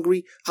or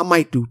hungry, I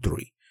might do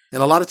 3.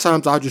 And a lot of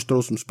times I'll just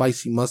throw some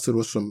spicy mustard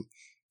or some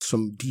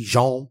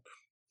Dijon,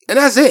 and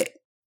that's it.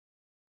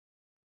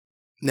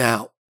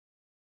 Now,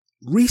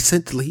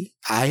 recently,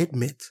 I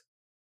admit,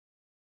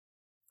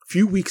 a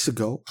few weeks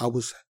ago, I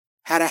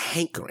had a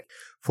hankering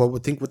for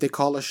what they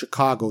call a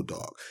Chicago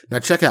dog. Now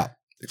check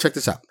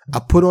this out. I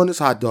put on this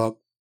hot dog,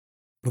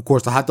 of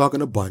course, the hot dog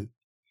in a bun,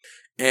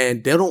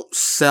 and they don't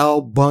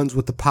sell buns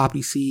with the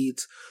poppy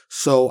seeds.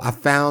 So I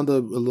found a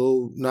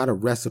little, not a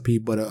recipe,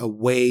 but a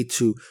way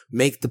to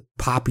make the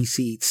poppy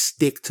seeds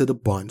stick to the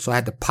bun. So I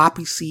had the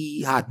poppy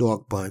seed hot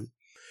dog bun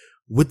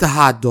with the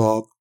hot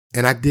dog,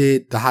 and I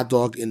did the hot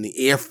dog in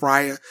the air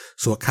fryer,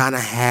 so it kind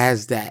of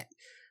has that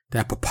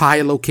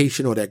papaya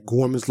location or that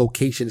gourmet's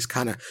location. It's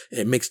kind of,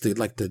 it makes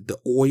the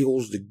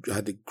oils,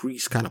 the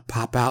grease kind of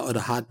pop out of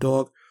the hot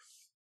dog.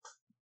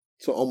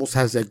 So it almost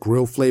has that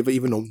grill flavor,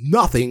 even though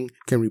nothing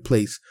can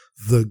replace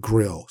the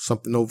grill.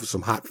 Something over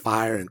some hot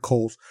fire and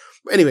coals.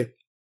 But anyway,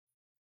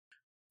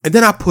 and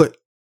then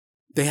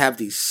they have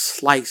these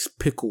sliced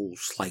pickle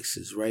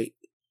slices, right?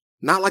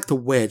 Not like the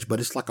wedge, but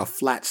it's like a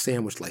flat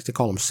sandwich slice. They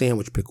call them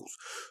sandwich pickles.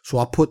 So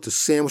I put the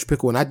sandwich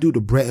pickle, and I do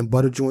the bread and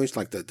butter joints,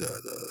 like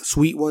the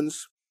sweet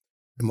ones.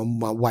 And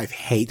my wife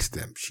hates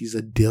them. She's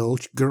a dill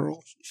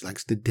girl. She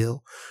likes the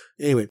dill.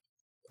 Anyway,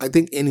 I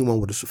think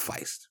anyone would have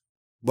sufficed.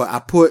 But I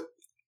put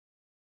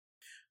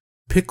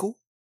pickle,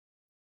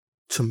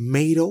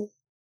 tomato,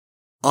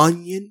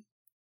 onion,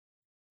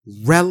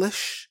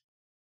 relish,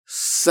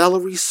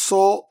 celery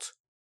salt.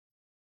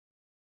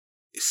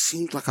 It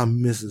seems like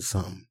I'm missing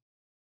something.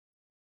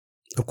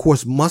 Of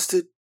course,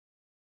 mustard.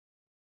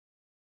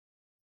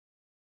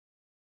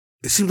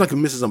 It seems like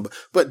I'm missing something.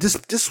 But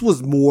this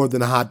was more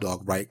than a hot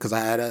dog, right? Because I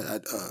had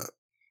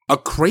a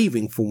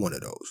craving for one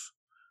of those.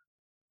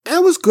 And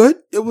it was good.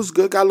 It was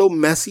good. Got a little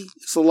messy.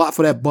 It's a lot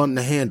for that bun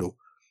to handle.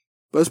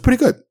 But it's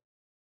pretty good.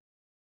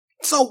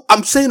 So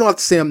I'm saying all to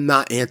say I'm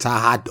not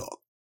anti-hot dog.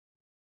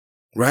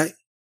 Right?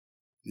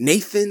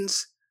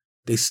 Nathan's,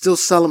 they still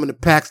sell them in the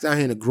packs down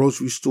here in the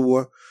grocery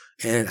store.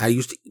 And I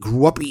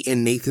grew up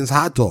eating Nathan's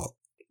hot dog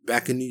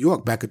back in New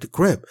York, back at the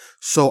crib.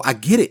 So I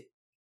get it.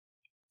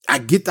 I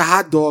get the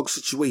hot dog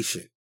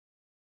situation.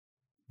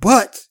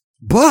 But,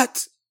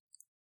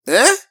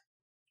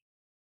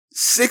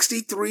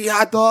 63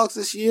 hot dogs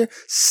this year,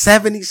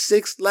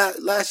 76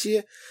 last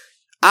year.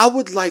 I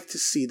would like to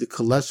see the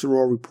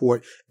cholesterol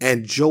report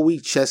and Joey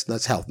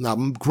Chestnut's health. Now,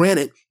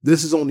 granted,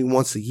 this is only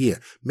once a year.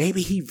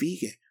 Maybe he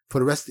vegan. For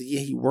the rest of the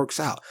year, he works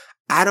out.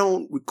 I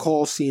don't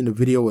recall seeing the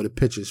video or the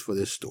pictures for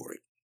this story.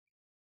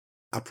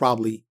 I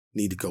probably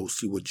need to go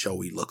see what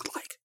Joey looked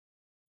like.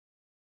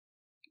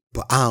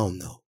 But I don't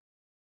know.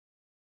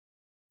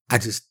 I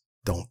just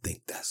don't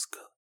think that's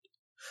good.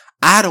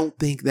 I don't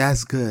think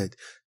that's good.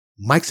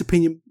 Mike's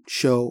Opinion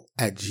Show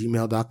at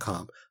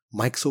gmail.com.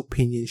 Mike's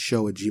Opinion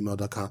Show at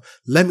gmail.com.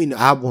 Let me know.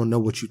 I want to know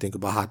what you think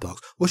about hot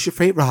dogs. What's your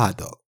favorite hot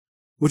dog?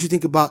 What you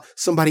think about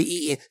somebody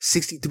eating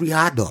 63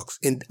 hot dogs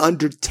in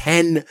under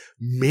 10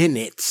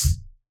 minutes?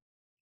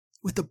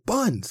 With the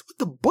buns.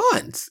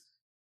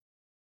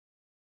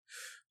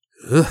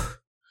 Ugh.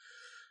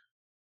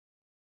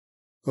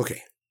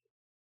 Okay.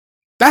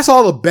 That's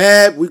all the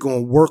bad we're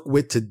going to work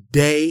with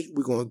today.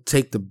 We're going to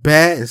take the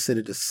bad and set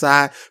it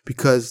aside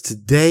because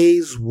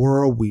today's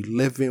world we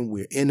live in,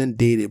 we're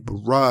inundated,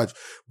 barrage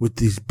with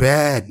these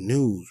bad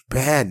news,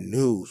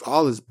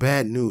 all this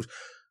bad news.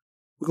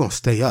 We're going to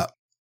stay up.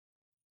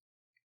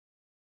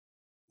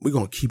 We're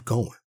going to keep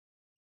going.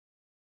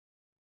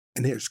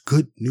 And there's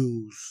good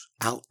news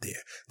out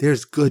there.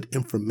 There's good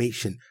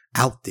information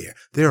out there.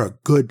 There are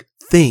good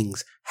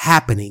things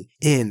happening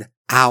in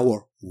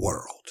our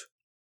world.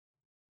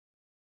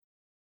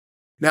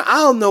 Now, I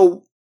don't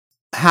know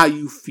how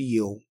you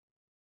feel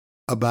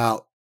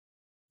about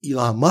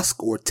Elon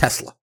Musk or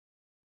Tesla,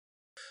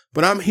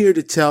 but I'm here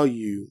to tell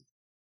you,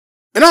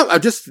 and I'm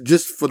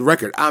just for the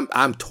record,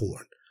 I'm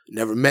torn.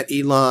 Never met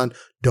Elon,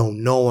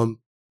 don't know him.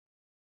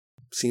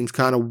 Seems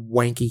kind of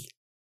wanky,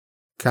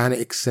 kind of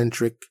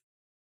eccentric,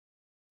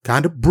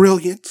 kind of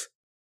brilliant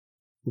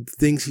with the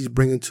things he's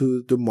bringing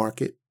to the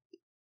market.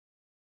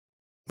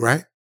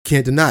 Right?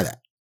 Can't deny that.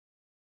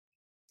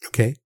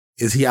 Okay.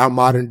 Is he our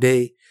modern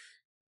day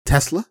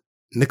Tesla?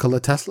 Nikola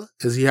Tesla?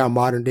 Is he our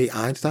modern day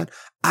Einstein?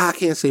 I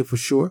can't say for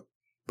sure,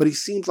 but he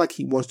seems like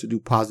he wants to do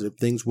positive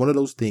things. One of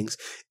those things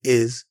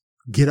is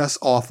get us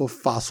off of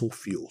fossil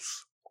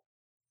fuels.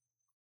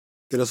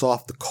 Get us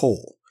off the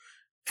coal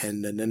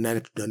and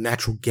the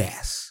natural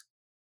gas.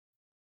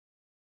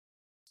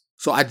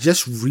 So I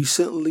just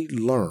recently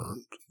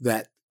learned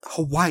that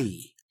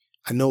Hawaii,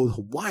 I know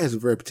Hawaiians are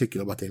very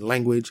particular about their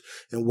language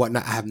and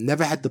whatnot. I have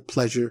never had the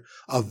pleasure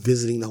of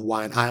visiting the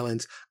Hawaiian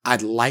Islands.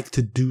 I'd like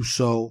to do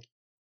so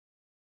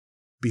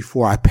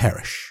before I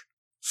perish.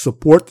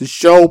 Support the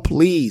show,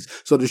 please,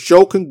 so the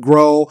show can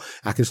grow.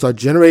 I can start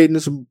generating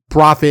some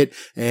profit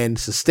and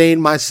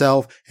sustain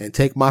myself and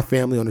take my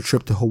family on a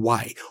trip to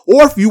Hawaii.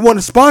 Or if you want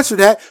to sponsor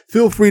that,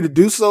 feel free to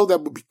do so.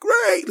 That would be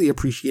greatly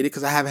appreciated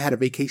because I haven't had a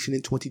vacation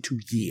in 22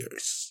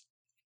 years.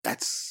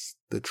 That's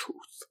the truth.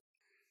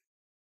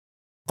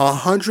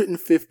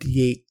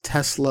 158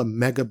 Tesla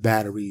mega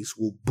batteries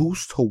will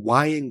boost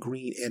Hawaiian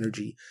green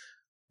energy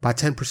by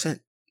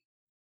 10%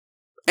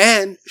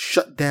 and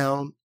shut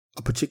down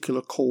a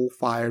particular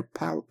coal-fired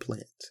power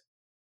plant.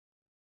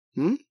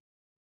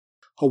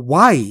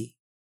 Hawaii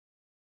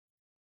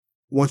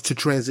wants to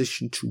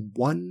transition to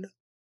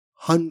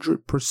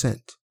 100%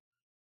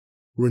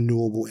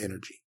 renewable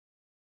energy.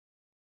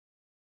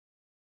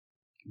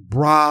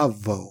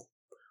 Bravo.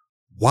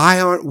 Why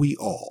aren't we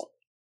all?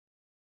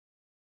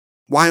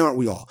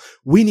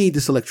 We need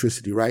this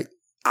electricity, right?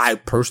 I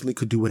personally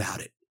could do without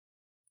it.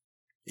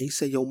 And you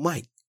say, yo,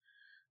 Mike,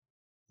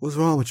 What's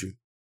wrong with you?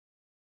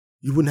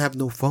 You wouldn't have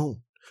no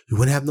phone. You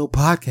wouldn't have no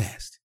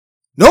podcast.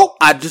 Nope.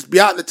 I'd just be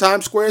out in the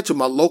Times Square to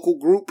my local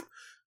group,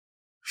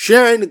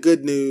 sharing the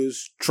good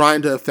news,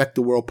 trying to affect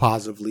the world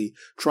positively,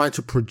 trying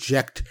to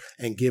project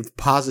and give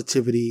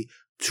positivity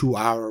to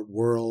our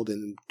world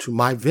and to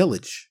my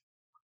village.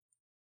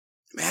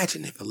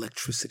 Imagine if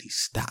electricity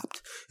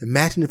stopped.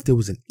 Imagine if there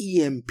was an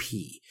EMP.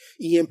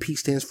 EMP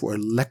stands for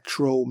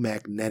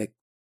electromagnetic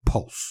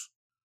pulse.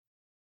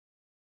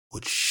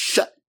 Would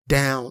shut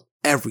down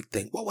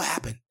everything. What would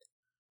happen?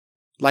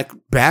 Like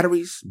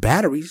batteries,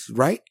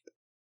 right?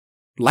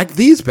 Like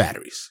these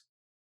batteries.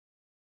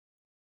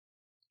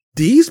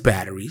 These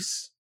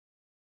batteries,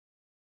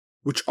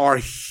 which are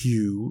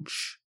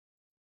huge,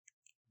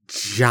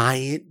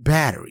 giant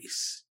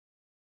batteries.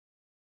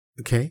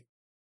 Okay?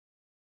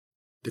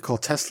 They're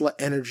called Tesla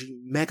Energy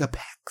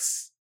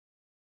Megapacks.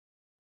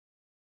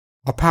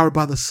 Are powered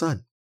by the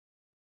sun.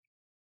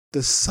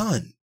 The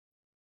sun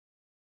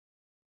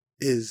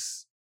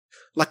is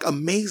like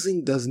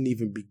amazing doesn't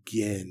even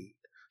begin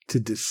to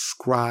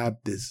describe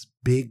this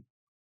big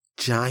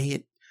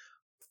giant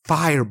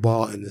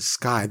fireball in the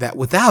sky that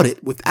without it,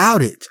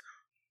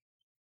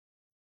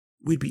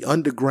 we'd be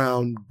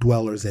underground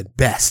dwellers at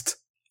best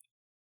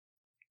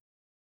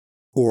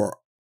or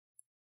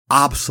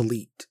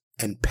obsolete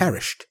and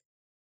perished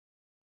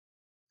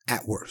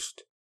at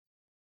worst.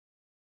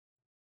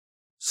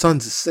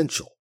 Sun's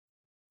essential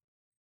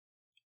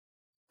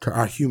to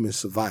our human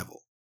survival.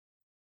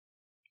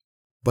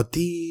 But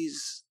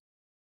these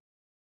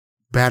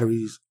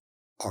batteries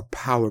are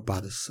powered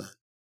by the sun.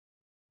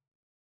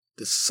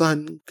 The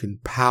sun can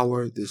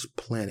power this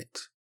planet.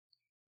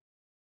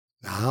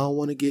 Now, I don't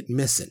want to get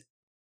missing,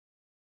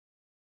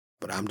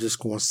 but I'm just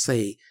going to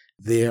say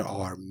there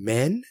are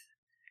men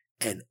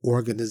and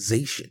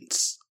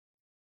organizations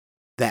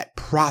that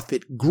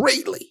profit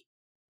greatly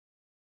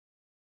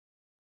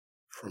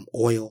from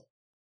oil,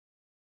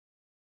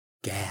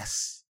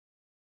 gas,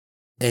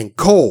 and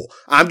coal.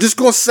 I'm just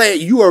going to say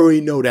it. You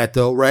already know that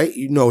though, right?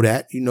 You know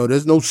that. You know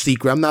there's no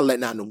secret. I'm not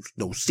letting out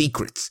no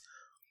secrets.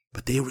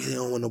 But they really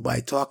don't want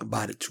nobody to talk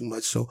about it too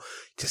much. So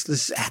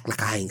let's act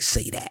like I ain't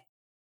say that.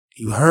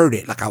 You heard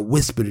it like I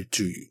whispered it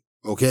to you.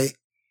 Okay?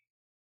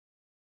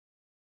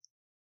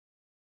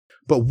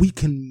 But we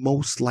can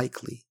most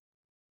likely,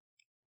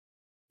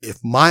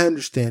 if my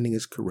understanding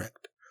is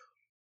correct,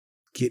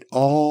 get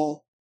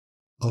all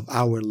of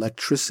our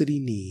electricity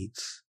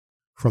needs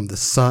from the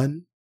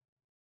sun,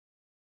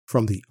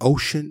 from the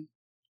ocean,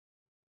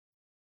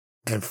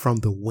 and from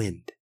the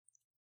wind.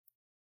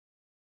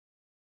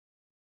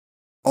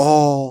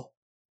 All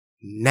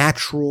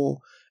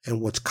natural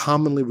and what's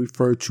commonly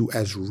referred to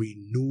as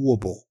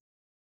renewable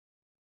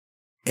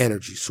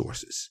energy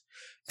sources.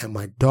 And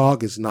my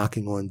dog is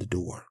knocking on the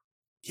door.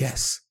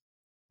 Yes,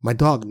 my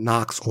dog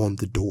knocks on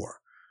the door.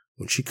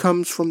 When she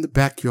comes from the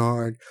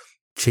backyard,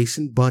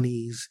 chasing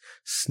bunnies,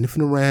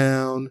 sniffing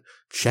around,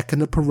 checking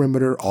the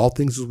perimeter, all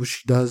things is what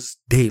she does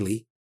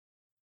daily.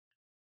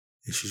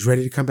 And she's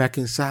ready to come back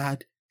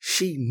inside.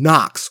 She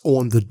knocks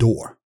on the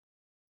door.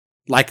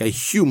 Like a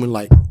human,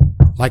 like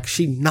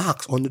she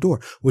knocks on the door,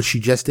 which she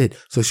just did.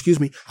 So excuse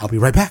me, I'll be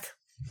right back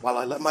while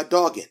I let my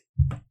dog in.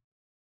 Are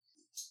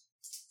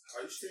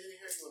you standing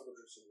here? You want to go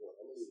drink some water?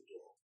 I'm going to leave the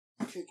door.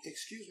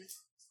 Excuse me.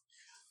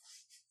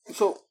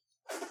 So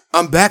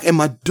I'm back and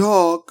my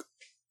dog,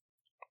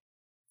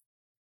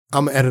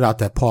 I'm going to edit out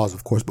that pause,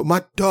 of course, but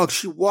my dog,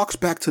 she walks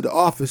back to the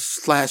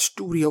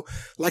office/studio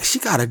like she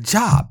got a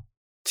job.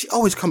 She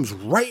always comes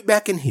right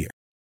back in here.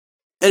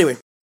 Anyway,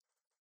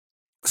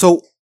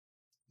 so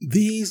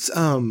these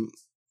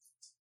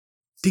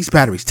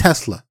batteries,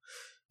 Tesla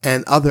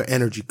and other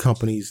energy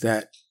companies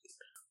that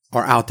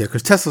are out there,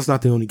 because Tesla's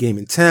not the only game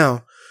in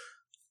town,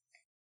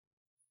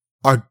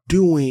 are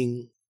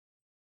doing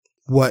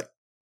what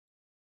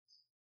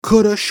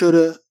coulda,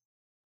 shoulda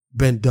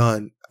been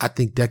done, I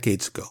think,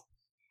 decades ago.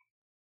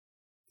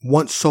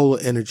 Once solar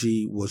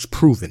energy was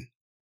proven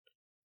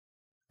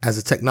as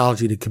a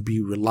technology that could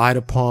be relied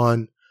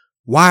upon,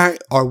 why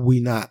are we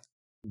not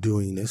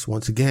doing this?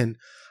 Once again,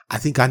 I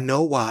think I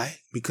know why.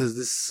 Because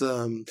this,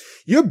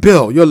 your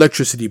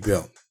electricity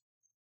bill,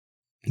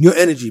 your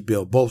energy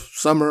bill, both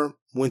summer,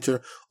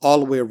 winter, all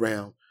the way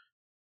around,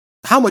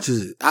 how much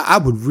is it? I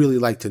would really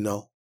like to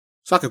know.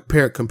 So I can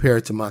compare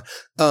it to mine.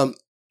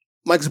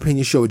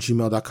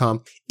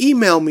 Mike'sOpinionShow@gmail.com.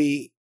 Email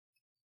me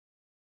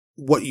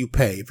what you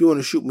pay. If you want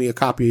to shoot me a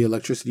copy of your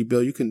electricity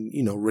bill, you can,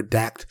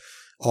 redact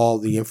all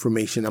the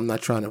information. I'm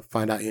not trying to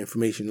find out your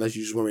information unless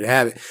you just want me to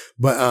have it.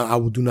 But I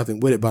will do nothing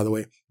with it, by the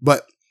way.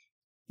 But,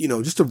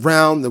 just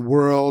around the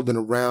world and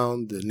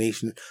around the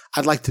nation,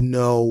 I'd like to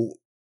know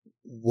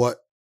what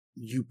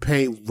you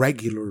pay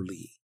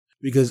regularly.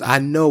 Because I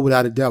know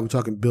without a doubt we're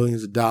talking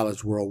billions of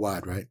dollars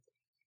worldwide, right?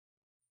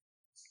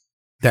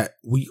 That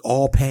we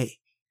all pay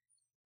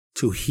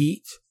to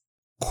heat,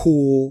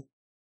 cool,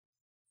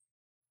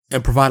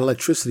 and provide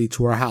electricity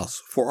to our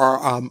house for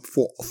our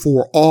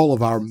for all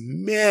of our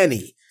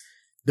many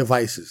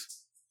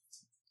devices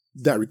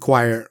that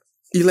require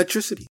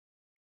electricity.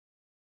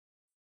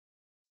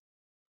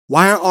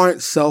 Why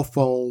aren't cell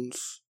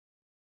phones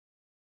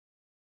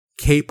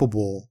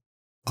capable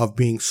of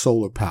being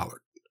solar powered?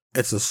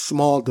 It's a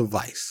small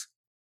device.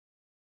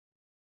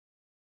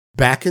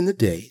 Back in the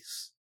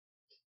days,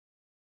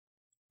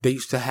 they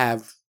used to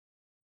have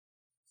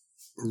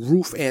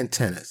roof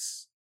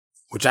antennas,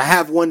 which I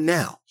have one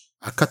now.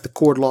 I cut the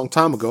cord a long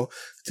time ago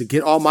to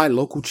get all my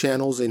local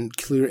channels in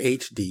clear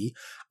HD.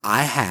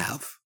 I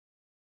have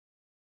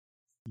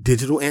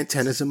digital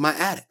antennas in my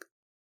attic.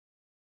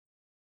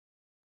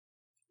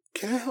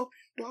 Can I help you,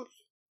 dog?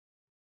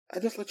 I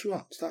just let you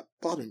out. Stop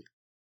bothering me.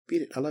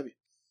 Beat it. I love you.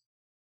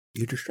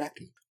 You're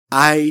distracting me.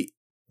 I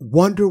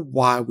wonder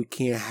why we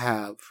can't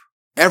have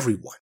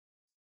everyone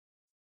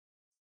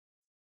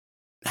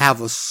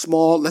have a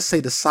small, let's say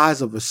the size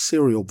of a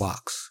cereal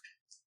box,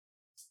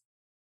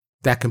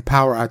 that can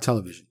power our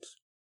televisions,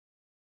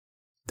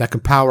 that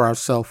can power our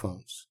cell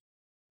phones,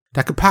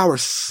 that can power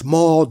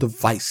small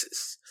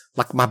devices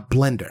like my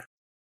blender.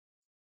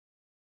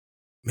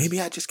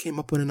 Maybe I just came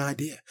up with an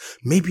idea.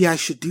 Maybe I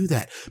should do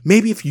that.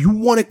 Maybe if you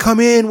want to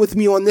come in with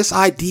me on this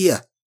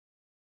idea,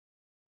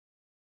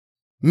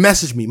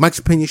 message me,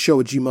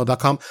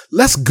 mikesopinionshow@gmail.com.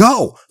 Let's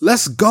go.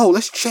 Let's go.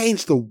 Let's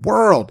change the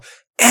world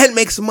and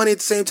make some money at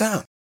the same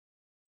time.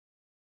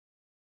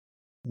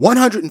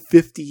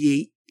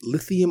 158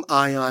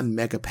 lithium-ion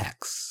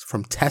megapacks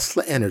from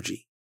Tesla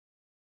Energy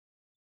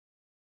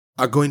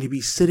are going to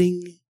be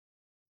sitting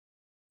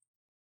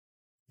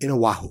in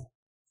Oahu,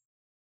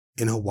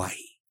 in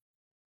Hawaii.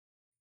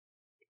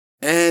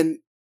 And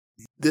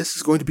this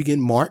is going to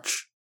begin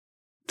March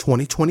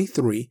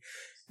 2023.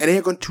 And they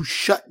are going to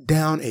shut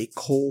down a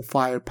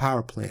coal-fired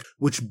power plant,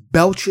 which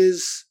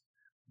belches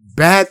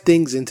bad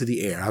things into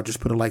the air. I'll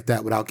just put it like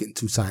that without getting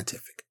too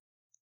scientific.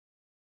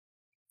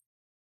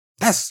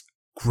 That's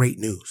great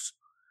news.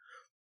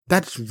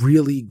 That's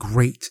really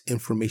great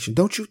information.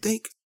 Don't you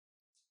think?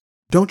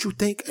 Don't you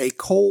think a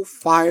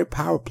coal-fired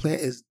power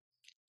plant is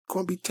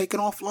going to be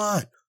taken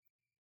offline?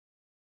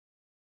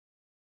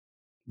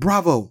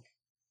 Bravo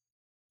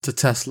to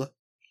Tesla.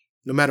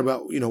 No matter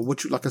about,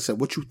 what you, like I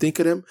said, what you think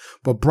of them,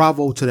 but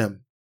bravo to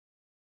them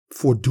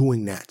for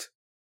doing that.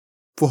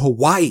 For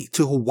Hawaii,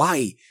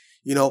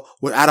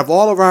 out of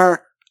all of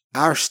our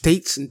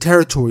states and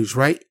territories,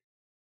 right?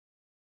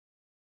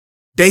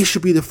 They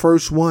should be the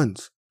first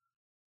ones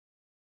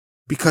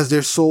because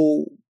they're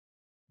so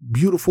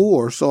beautiful,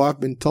 or so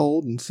I've been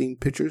told and seen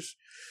pictures,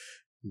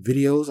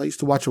 videos. I used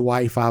to watch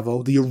Hawaii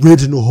Five-0, the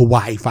original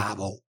Hawaii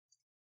Five-0.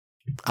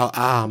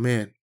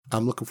 Man,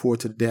 I'm looking forward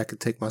to the day I can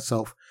take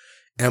myself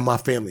and my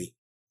family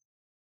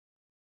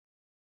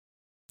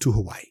to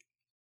Hawaii.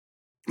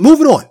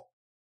 Moving on.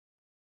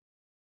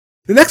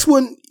 The next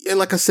one, and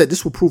like I said,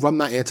 this will prove I'm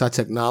not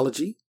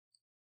anti-technology.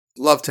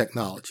 Love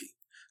technology.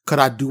 Could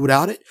I do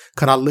without it?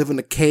 Could I live in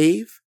a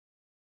cave,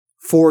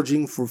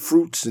 foraging for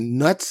fruits and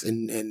nuts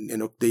and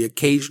the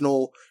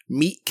occasional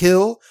meat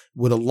kill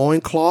with a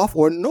loincloth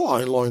or no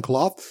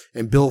loincloth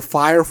and build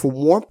fire for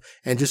warmth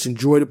and just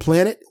enjoy the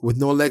planet with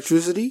no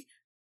electricity?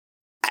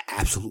 I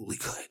absolutely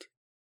could.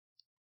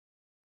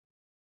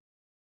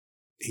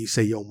 He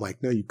say, yo, Mike,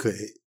 no, you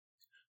couldn't.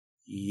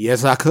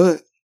 Yes, I could.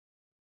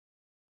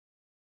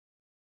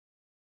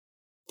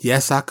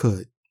 Yes, I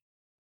could.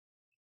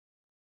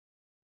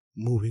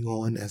 Moving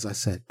on, as I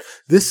said.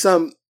 This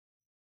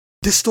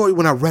story,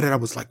 when I read it, I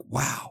was like,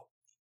 wow.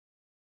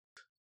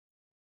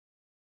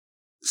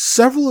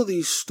 Several of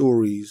these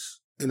stories,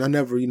 and I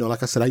never,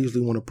 like I said, I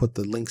usually want to put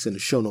the links in the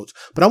show notes,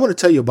 but I want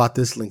to tell you about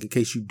this link in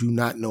case you do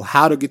not know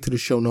how to get to the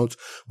show notes,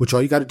 which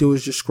all you got to do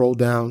is just scroll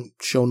down.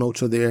 Show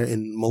notes are there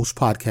in most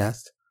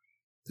podcasts.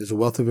 There's a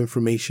wealth of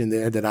information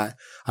there that I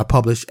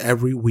publish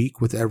every week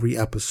with every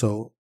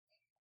episode.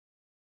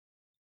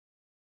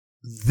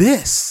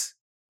 This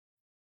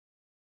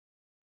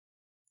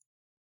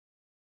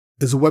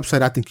is a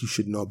website I think you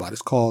should know about.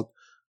 It's called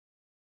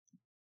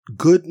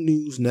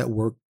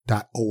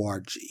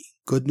goodnewsnetwork.org.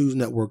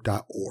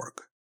 Goodnewsnetwork.org.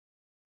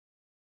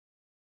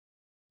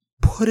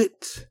 Put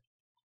it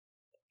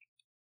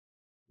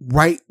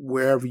right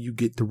wherever you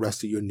get the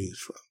rest of your news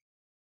from.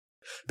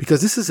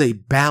 Because this is a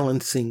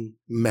balancing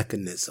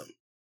mechanism.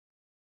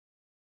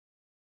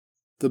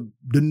 The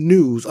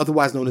news,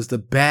 otherwise known as the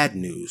bad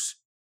news,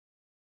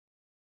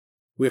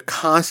 we're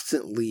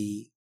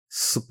constantly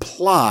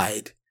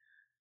supplied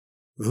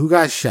with who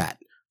got shot,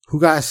 who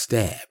got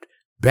stabbed.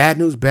 Bad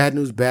news, bad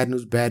news, bad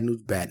news, bad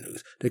news, bad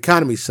news. The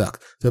economy sucks.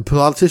 The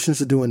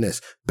politicians are doing this.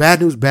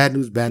 Bad news, bad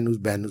news, bad news,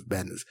 bad news,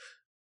 bad news.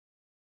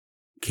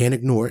 Can't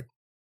ignore it.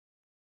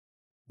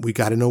 We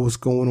got to know what's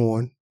going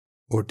on,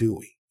 or do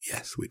we?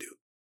 Yes, we do.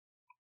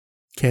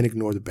 Can't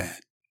ignore the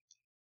bad.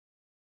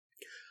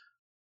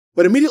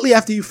 But immediately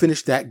after you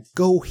finish that,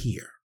 go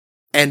here.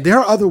 And there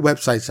are other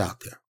websites out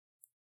there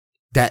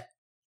that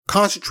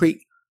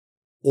concentrate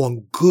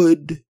on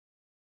good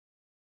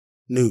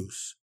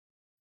news.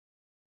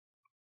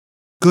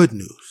 Good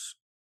news.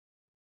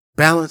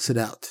 Balance it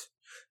out.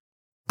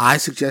 I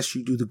suggest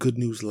you do the good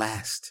news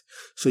last,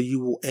 so you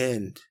will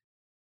end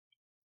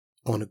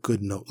on a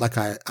good note, like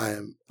I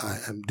am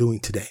doing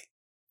today.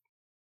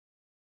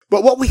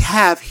 But what we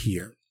have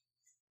here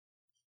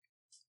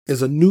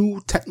is a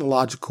new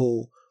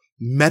technological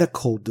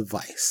medical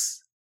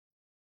device.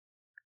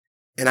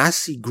 And I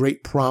see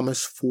great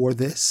promise for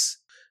this.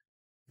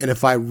 And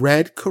if I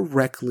read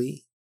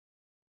correctly,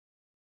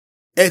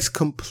 it's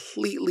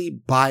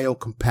completely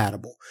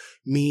biocompatible,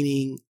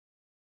 meaning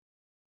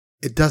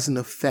it doesn't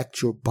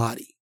affect your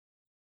body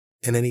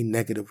in any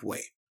negative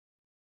way.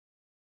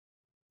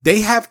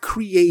 They have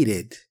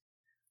created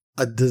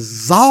a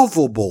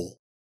dissolvable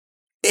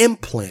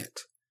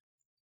implant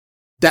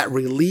that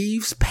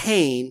relieves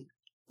pain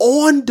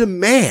on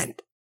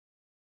demand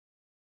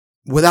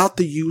without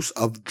the use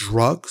of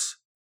drugs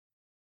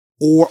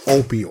or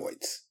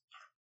opioids.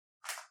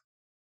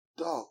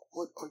 Dog,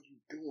 what are you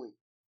doing?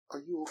 Are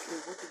you okay?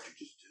 What did you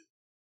just do?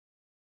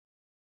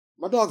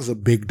 My dog is a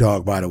big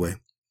dog, by the way.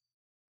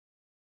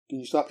 Can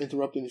you stop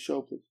interrupting the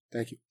show, please?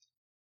 Thank you.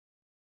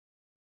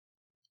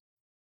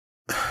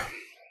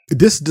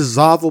 This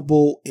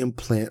dissolvable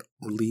implant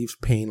relieves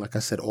pain, like I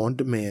said, on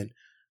demand.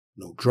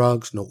 No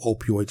drugs, no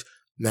opioids.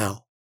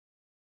 Now,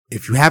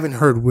 if you haven't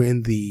heard, we're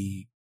in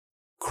the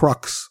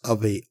crux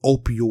of a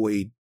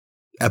opioid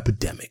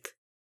epidemic.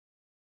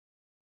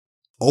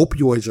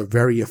 Opioids are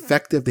very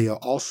effective. They are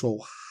also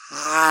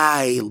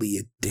highly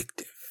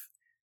addictive.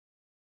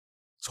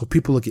 So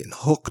people are getting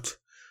hooked.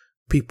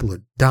 People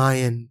are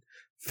dying.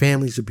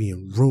 Families are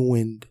being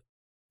ruined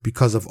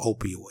because of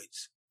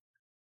opioids.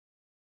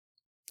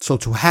 So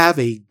to have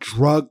a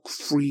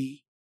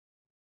drug-free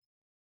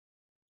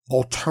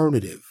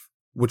alternative,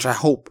 which I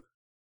hope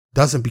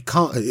doesn't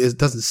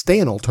stay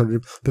an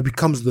alternative, but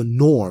becomes the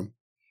norm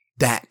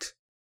that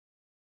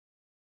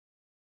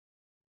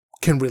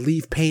can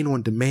relieve pain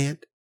on demand,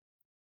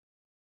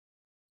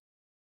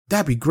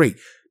 that'd be great.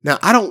 Now,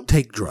 I don't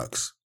take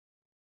drugs.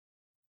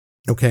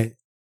 Okay?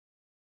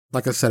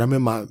 Like I said, I'm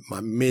in my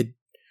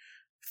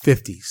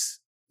mid-50s.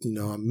 You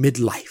know,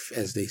 midlife,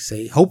 as they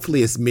say.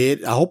 Hopefully it's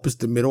mid. I hope it's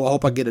the middle. I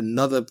hope I get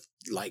another,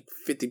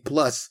 50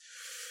 plus.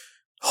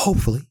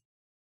 Hopefully.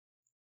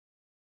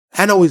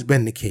 Hadn't always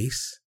been the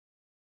case.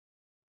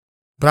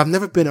 But I've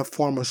never been a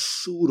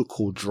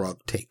pharmaceutical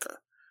drug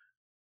taker.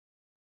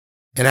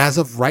 And as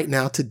of right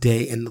now,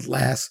 today, in the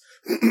last,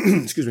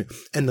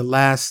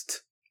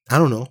 I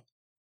don't know,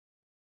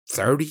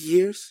 30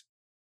 years,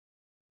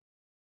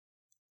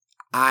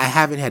 I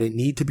haven't had a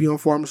need to be on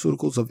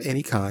pharmaceuticals of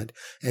any kind,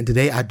 and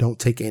today I don't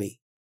take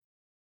any.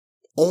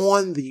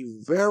 On the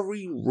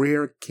very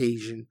rare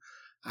occasion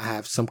I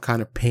have some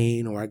kind of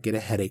pain or I get a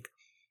headache,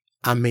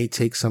 I may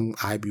take some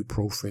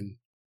ibuprofen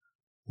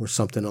or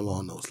something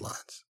along those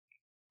lines.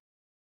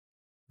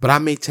 But I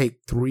may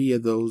take 3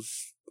 of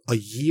those a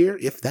year,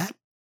 if that.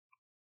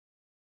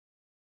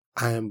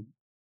 I am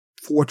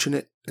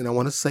fortunate, and I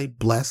want to say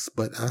blessed,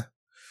 but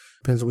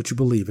depends on what you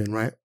believe in,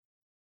 right?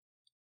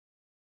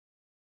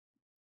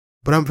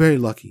 But I'm very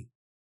lucky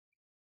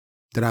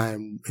that I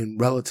am in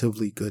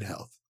relatively good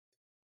health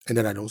and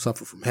that I don't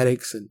suffer from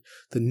headaches and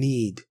the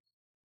need.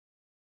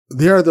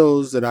 There are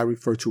those that I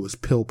refer to as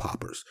pill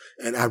poppers.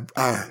 And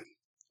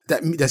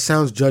that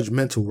sounds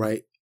judgmental,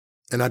 right?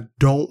 And I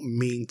don't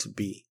mean to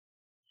be.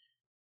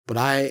 But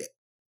I,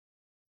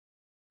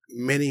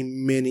 many,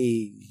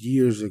 many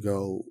years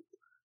ago,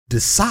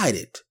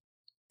 decided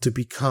to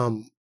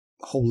become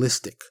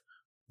holistic,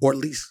 or at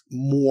least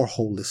more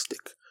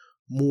holistic.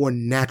 More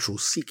natural,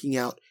 seeking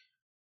out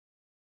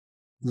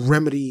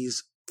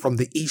remedies from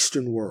the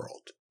Eastern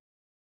world.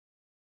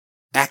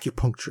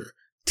 Acupuncture,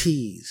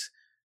 teas,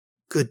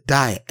 good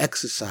diet,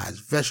 exercise,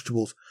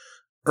 vegetables,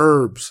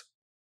 herbs,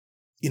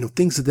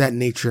 things of that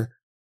nature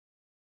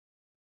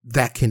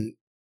that can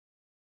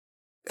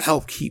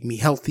help keep me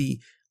healthy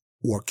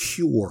or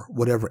cure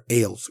whatever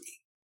ails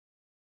me.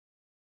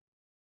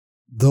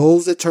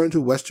 Those that turn to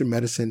Western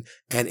medicine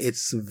and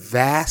its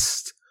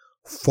vast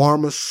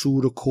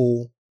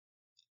pharmaceutical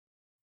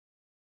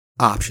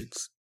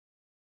options.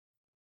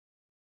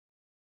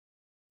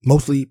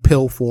 Mostly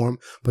pill form,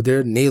 but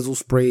there are nasal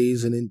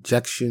sprays and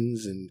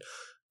injections and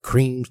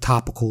creams,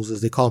 topicals,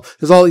 as they call them.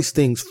 There's all these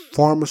things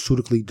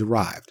pharmaceutically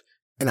derived.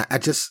 And I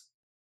just,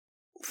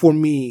 for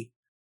me,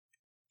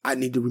 I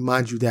need to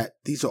remind you that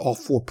these are all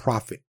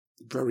for-profit,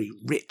 very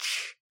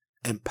rich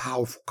and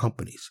powerful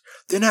companies.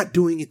 They're not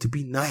doing it to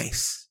be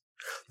nice.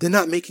 They're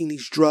not making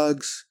these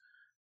drugs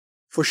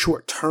for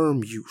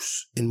short-term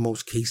use in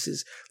most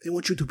cases. They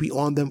want you to be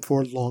on them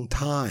for a long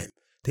time.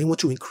 They want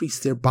to increase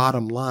their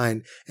bottom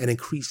line and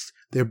increase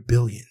their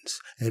billions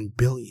and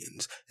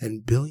billions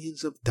and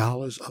billions of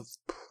dollars of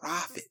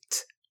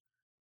profit.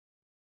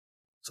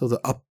 So the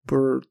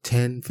upper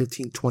 10,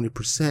 15,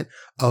 20%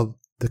 of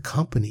the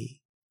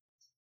company,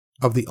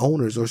 of the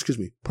owners,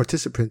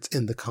 participants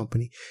in the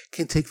company,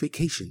 can take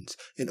vacations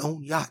and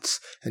own yachts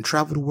and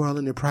travel the world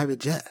in their private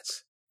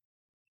jets.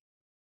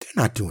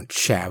 They're not doing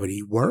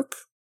charity work.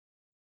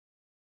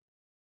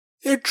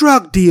 They're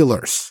drug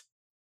dealers.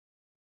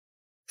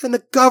 And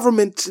the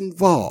government's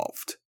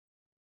involved.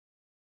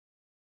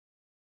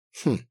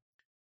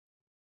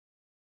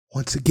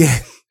 Once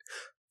again,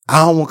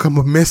 I don't want to come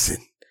up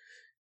missing.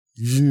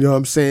 You know what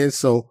I'm saying?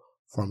 So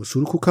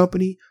pharmaceutical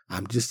company.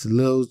 I'm just a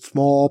little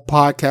small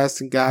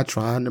podcasting guy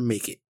trying to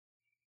make it.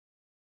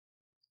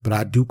 But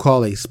I do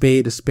call a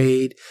spade a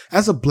spade.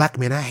 As a black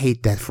man, I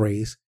hate that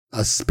phrase,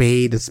 a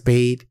spade,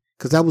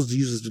 because that was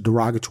used as a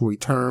derogatory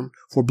term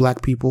for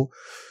black people.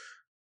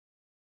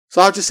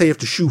 So I'll just say if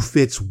the shoe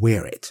fits,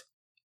 wear it.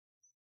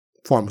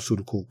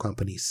 Pharmaceutical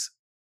companies.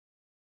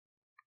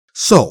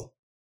 So,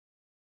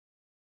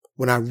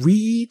 when I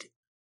read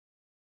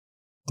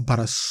about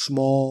a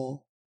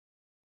small,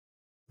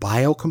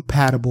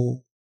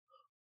 biocompatible,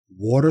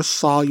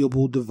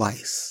 water-soluble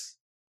device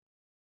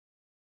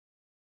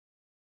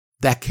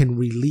that can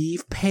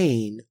relieve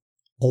pain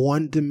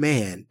on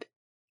demand,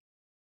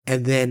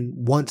 and then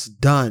once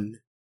done,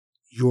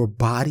 your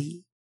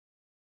body,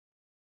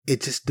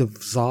 it just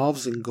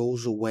dissolves and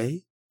goes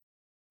away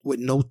with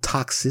no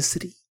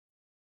toxicity,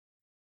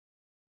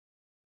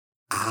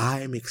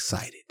 I'm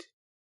excited.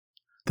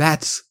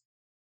 That's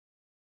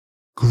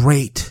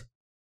great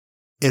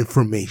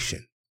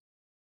information.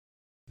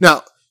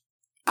 Now,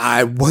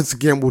 I once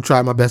again will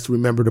try my best to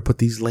remember to put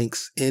these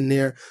links in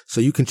there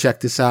so you can check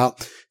this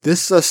out.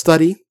 This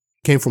study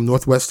came from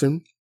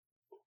Northwestern.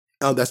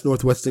 That's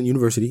Northwestern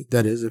University.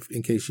 That is,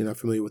 in case you're not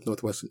familiar with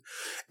Northwestern.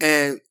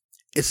 And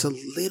it's a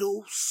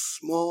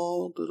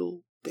small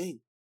little thing.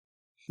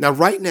 Now,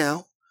 right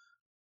now,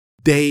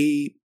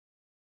 they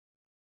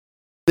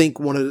think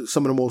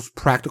some of the most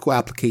practical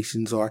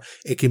applications are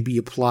it can be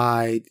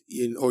applied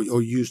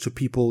or used to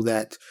people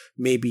that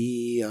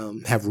maybe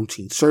have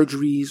routine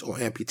surgeries or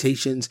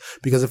amputations.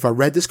 Because if I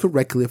read this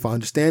correctly, if I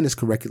understand this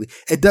correctly,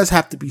 it does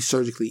have to be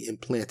surgically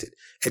implanted.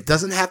 It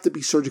doesn't have to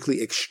be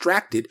surgically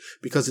extracted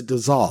because it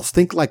dissolves.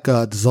 Think like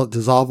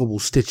dissolvable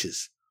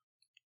stitches.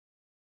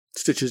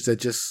 Stitches that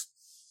just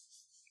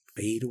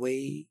fade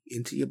away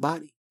into your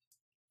body.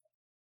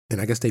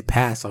 And I guess they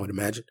pass, I would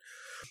imagine.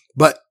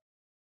 But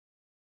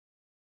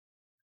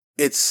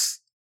it's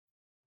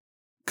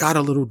got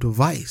a little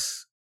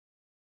device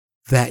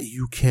that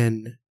you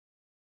can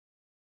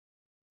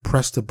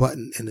press the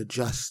button and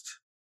adjust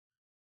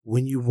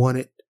when you want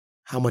it,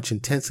 how much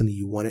intensity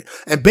you want it.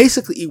 And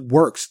basically it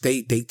works.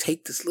 They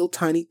take this little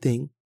tiny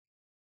thing,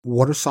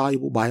 water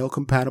soluble,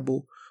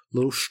 biocompatible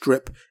little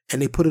strip,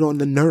 and they put it on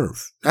the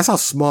nerve. That's how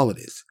small it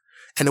is.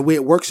 And the way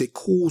it works, it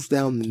cools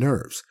down the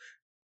nerves.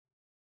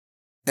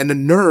 And the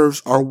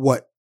nerves are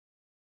what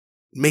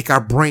make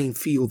our brain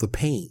feel the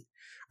pain.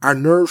 Our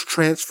nerves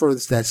transfer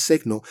that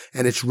signal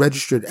and it's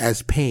registered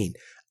as pain.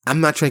 I'm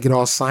not trying to get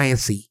all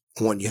sciencey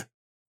on you.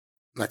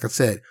 Like I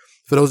said,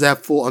 for those that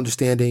have full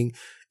understanding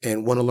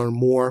and want to learn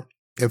more,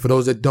 and for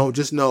those that don't,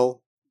 just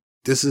know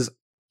this is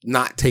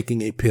not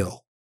taking a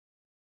pill.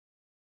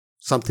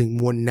 Something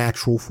more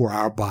natural for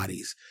our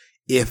bodies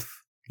if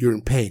you're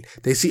in pain.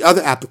 They see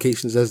other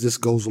applications as this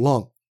goes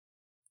along.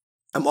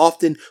 When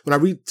I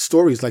read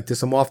stories like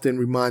this, I'm often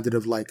reminded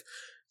of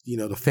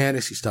the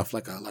fantasy stuff,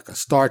 like a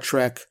Star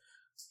Trek,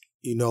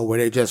 where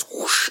they just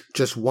whoosh,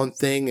 just one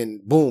thing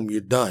and boom,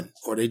 you're done.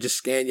 Or they just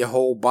scan your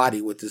whole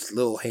body with this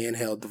little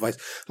handheld device.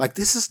 Like,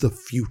 this is the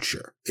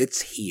future.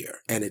 It's here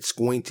and it's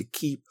going to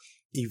keep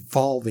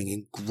evolving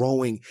and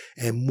growing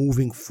and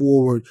moving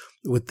forward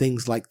with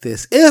things like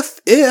this.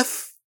 If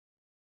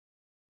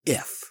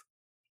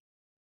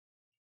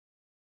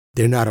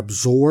they're not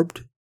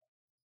absorbed,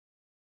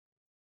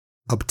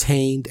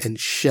 obtained, and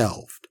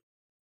shelved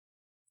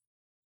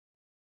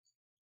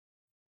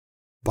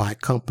by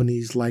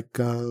companies like,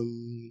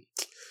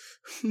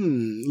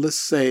 let's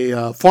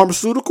say,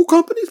 pharmaceutical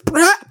companies,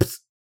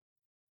 perhaps,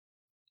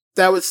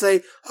 that would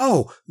say,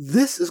 oh,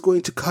 this is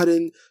going to cut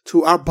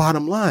into our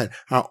bottom line,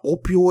 our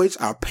opioids,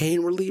 our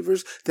pain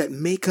relievers that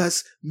make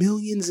us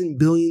millions and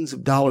billions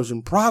of dollars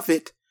in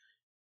profit.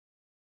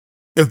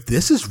 If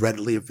this is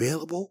readily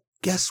available,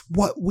 guess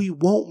what we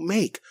won't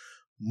make?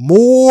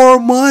 More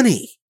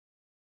money.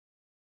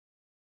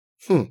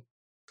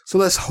 So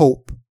let's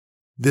hope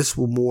this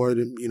will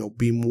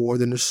be more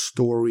than a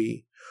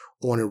story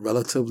on a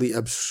relatively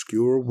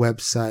obscure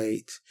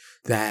website,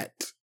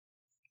 that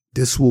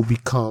this will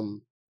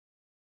become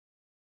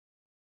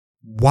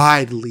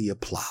widely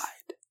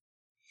applied,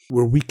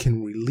 where we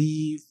can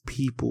relieve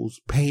people's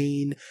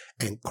pain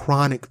and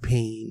chronic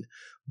pain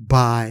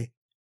by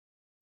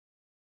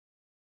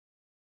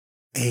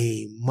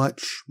a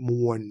much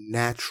more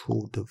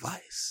natural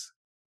device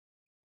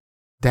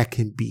that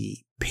can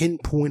be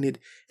pinpointed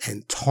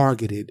and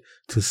targeted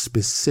to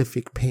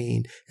specific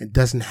pain and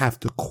doesn't have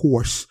to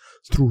course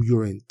through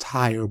your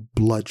entire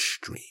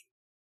bloodstream.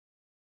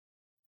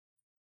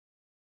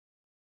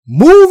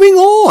 Moving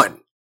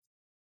on.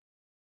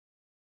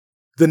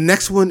 The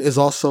next one is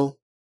also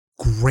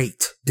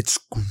great. It's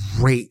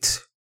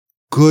great.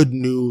 Good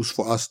news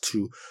for us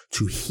to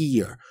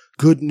hear.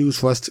 Good news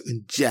for us to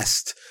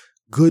ingest.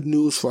 Good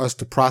news for us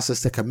to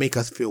process that can make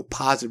us feel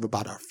positive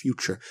about our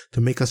future,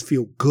 to make us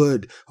feel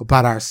good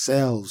about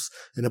ourselves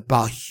and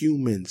about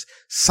humans.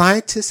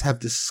 Scientists have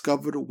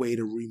discovered a way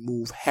to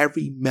remove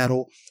heavy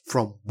metal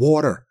from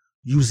water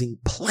using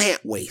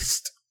plant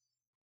waste.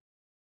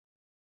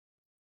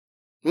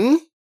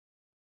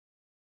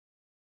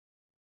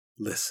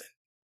 Listen,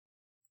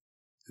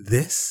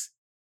 This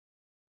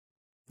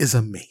is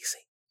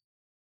amazing.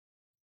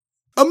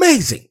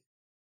 Amazing.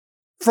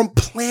 From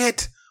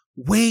plant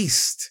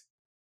waste.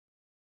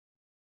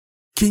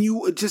 Can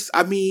you just,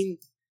 we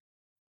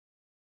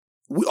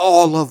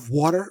all love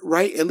water,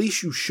 right? At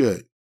least you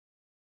should.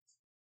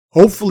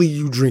 Hopefully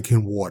you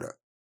drinking water.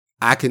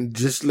 I can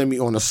just,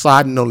 on a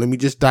side note, let me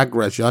just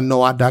digress. Y'all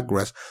know I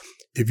digress.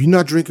 If you're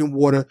not drinking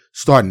water,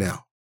 start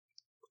now.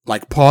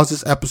 Like pause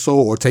this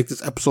episode or take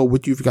this episode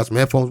with you. If you got some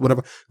headphones,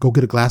 whatever, go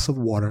get a glass of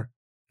water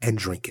and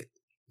drink it.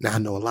 Now I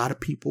know a lot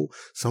of people,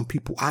 some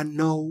people I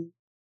know,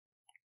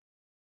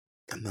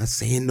 I'm not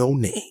saying no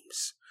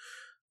names,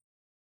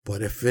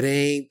 but if it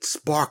ain't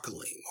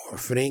sparkling or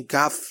if it ain't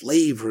got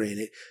flavor in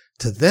it,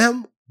 to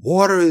them,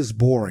 water is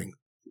boring.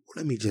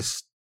 Let me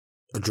just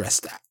address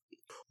that.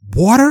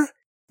 Water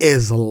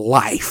is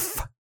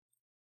life.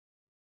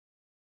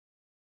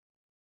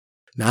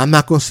 Now, I'm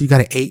not going to say you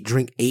got to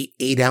drink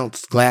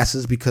 8-ounce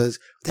glasses because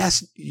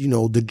that's,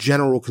 the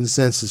general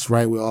consensus,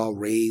 right? We're all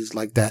raised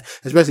like that,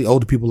 especially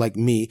older people like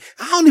me.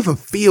 I don't even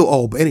feel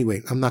old, but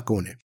anyway, I'm not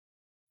going there.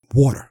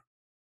 Water.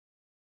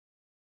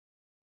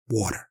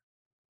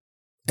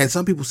 And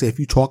some people say if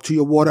you talk to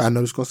your water, I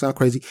know this is going to sound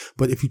crazy,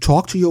 but if you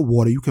talk to your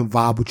water, you can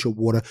vibe with your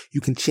water. You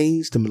can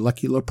change the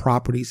molecular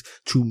properties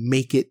to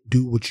make it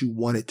do what you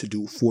want it to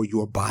do for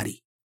your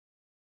body.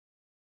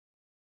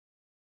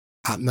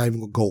 I'm not even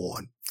going to go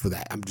on for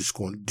that. I'm just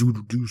going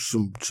to do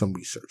some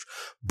research.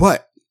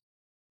 But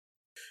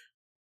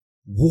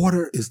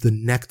water is the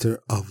nectar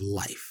of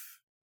life.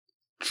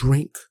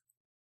 Drink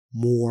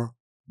more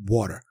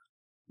water.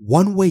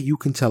 One way you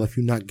can tell if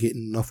you're not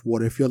getting enough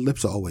water, if your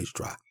lips are always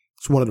dry.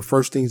 It's one of the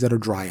first things that'll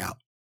dry out.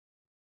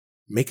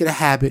 Make it a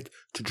habit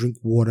to drink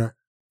water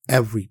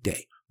every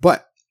day.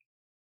 But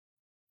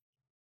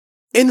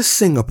in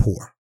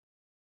Singapore,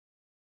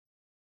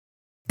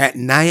 at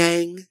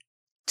Nanyang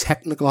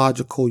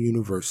Technological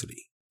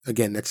University,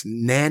 again, that's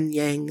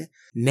Nanyang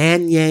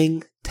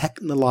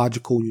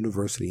Technological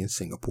University in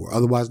Singapore,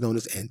 otherwise known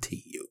as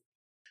NTU.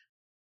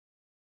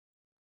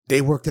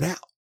 They worked it out.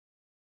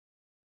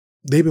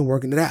 They've been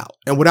working it out.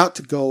 And without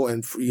to go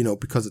and,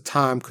 because of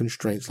time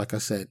constraints, like I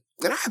said,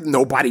 and I have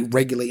nobody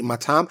regulating my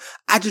time.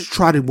 I just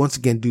try to once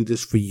again do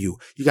this for you.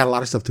 You got a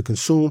lot of stuff to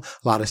consume,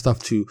 a lot of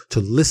stuff to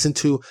listen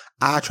to.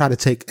 I try to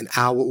take an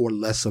hour or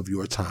less of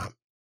your time.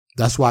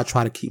 That's why I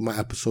try to keep my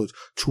episodes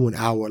to an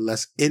hour or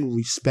less in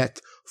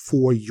respect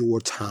for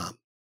your time.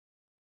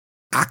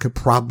 I could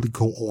probably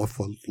go on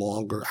for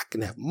longer. I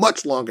can have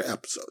much longer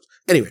episodes.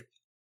 Anyway,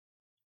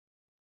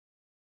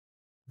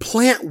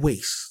 plant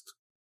waste.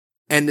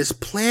 And this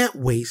plant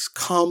waste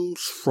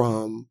comes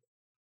from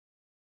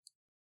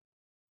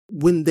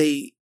when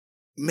they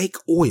make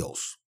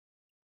oils.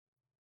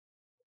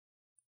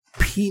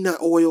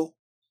 Peanut oil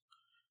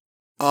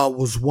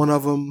was one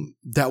of them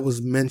that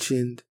was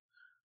mentioned.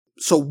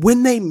 So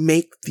when they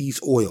make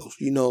these oils,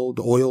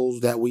 the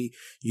oils that we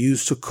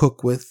use to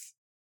cook with,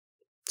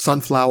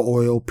 sunflower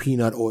oil,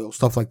 peanut oil,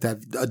 stuff like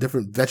that,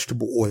 different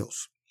vegetable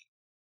oils,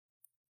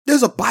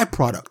 there's a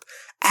byproduct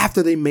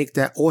after they make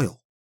that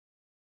oil.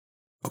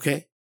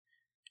 Okay?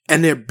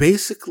 And they're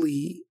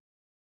basically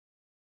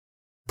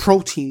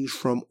proteins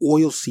from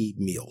oilseed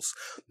meals.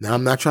 Now,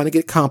 I'm not trying to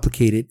get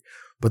complicated,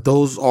 but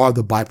those are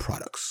the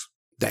byproducts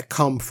that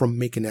come from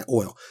making that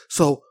oil.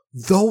 So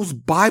those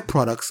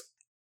byproducts,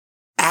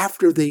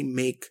 after they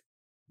make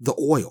the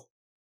oil,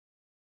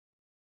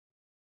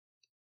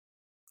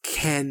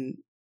 can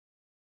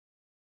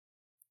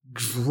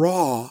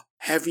draw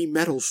heavy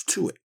metals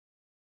to it.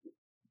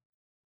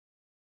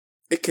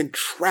 It can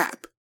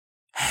trap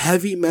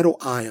heavy metal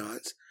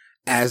ions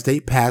as they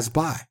pass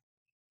by.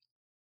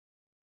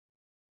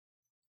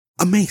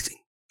 Amazing.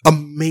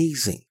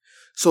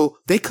 So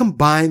they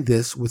combine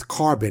this with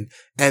carbon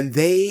and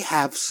they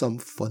have some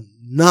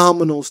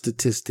phenomenal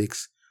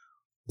statistics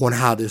on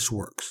how this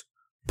works.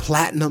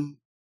 Platinum,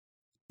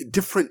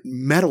 different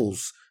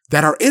metals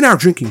that are in our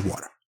drinking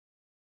water.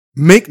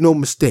 Make no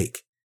mistake.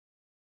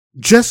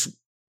 Just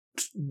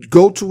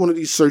go to one of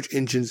these search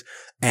engines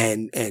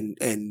and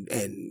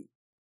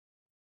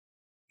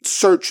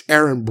search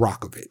Aaron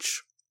Brockovich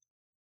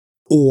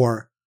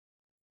or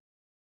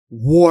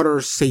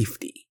water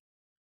safety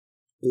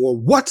or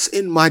what's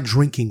in my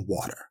drinking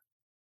water.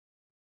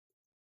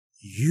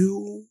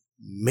 You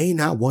may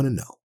not want to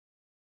know.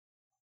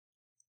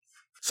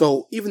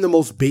 So even the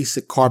most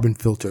basic carbon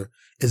filter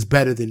is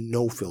better than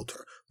no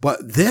filter.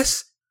 But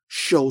this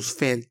shows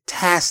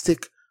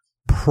fantastic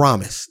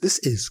promise. This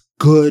is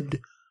good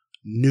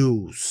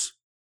news.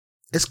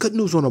 It's good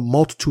news on a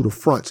multitude of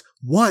fronts.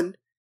 One,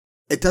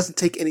 it doesn't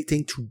take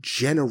anything to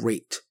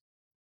generate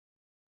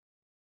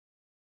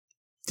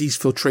these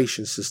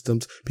filtration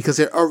systems because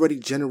they're already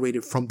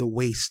generated from the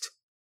waste.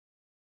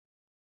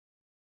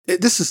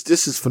 This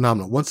is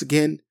phenomenal. Once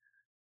again,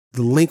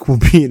 the link will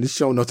be in the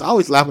show notes. I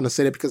always laugh when I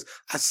say that because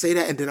I say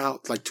that and then I'll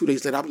 2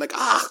 days later I'll be like,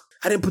 I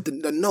didn't put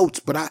the notes,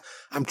 but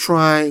I'm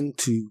trying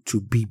to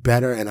be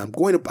better and I'm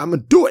gonna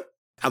do it.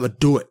 I'm gonna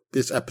do it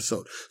this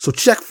episode. So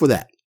check for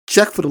that.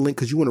 check for the link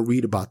because you want to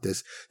read about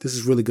this. This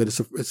is really good.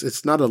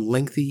 It's not a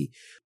lengthy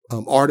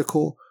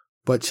article,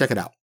 but check it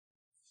out.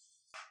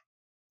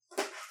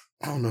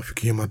 I don't know if you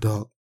can hear my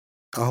dog.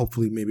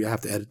 Hopefully, maybe I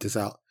have to edit this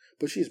out.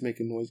 But she's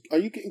making noise. Are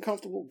you getting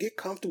comfortable? Get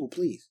comfortable,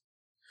 please.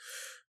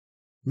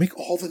 Make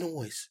all the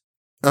noise.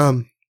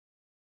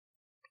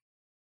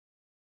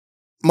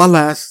 My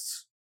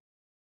last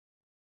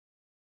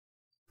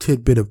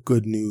tidbit of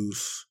good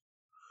news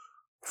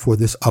for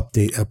this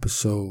update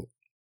episode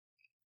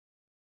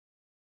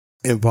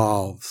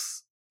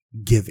involves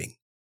giving,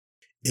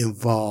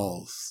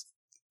 involves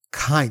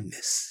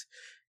kindness,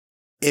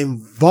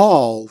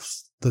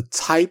 involves the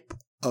type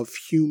of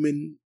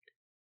human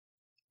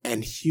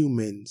and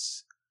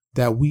humans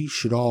that we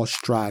should all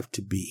strive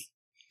to be.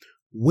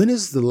 When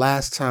is the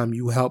last time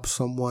you helped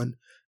someone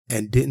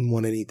and didn't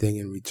want anything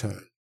in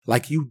return?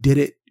 Like you did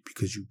it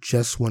because you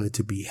just wanted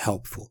to be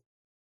helpful.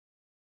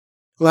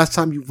 The last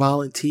time you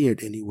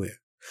volunteered anywhere.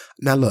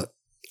 Now look,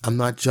 I'm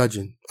not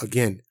judging.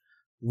 Again,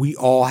 we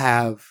all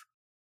have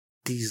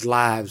these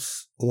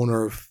lives on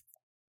earth.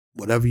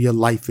 Whatever your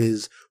life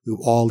is, we're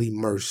all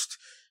immersed.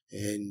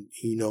 And,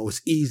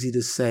 it's easy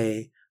to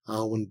say, I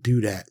don't want to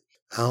do that.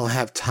 I don't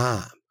have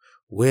time.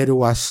 Where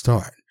do I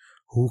start?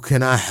 Who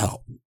can I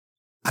help?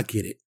 I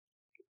get it.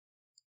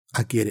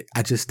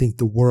 I just think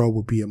the world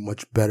would be a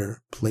much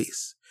better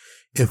place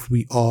if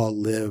we all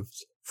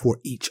lived for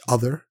each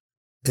other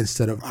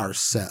instead of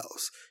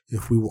ourselves.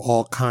 If we were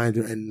all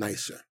kinder and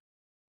nicer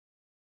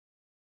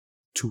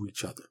to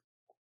each other.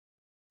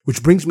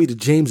 Which brings me to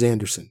James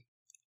Anderson,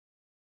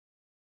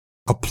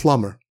 a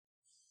plumber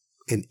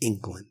in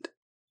England.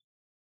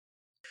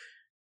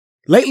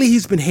 Lately,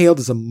 he's been hailed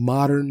as a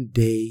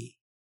modern-day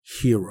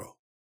hero.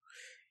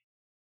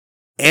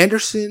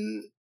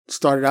 Anderson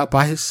started out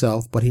by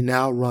himself, but he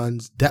now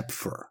runs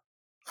Deptford.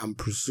 I'm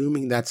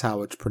presuming that's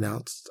how it's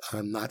pronounced.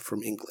 I'm not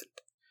from England.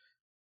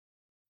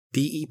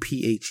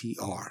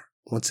 Depher.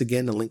 Once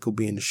again, the link will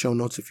be in the show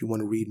notes if you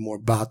want to read more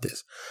about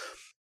this.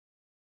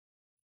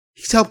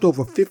 He's helped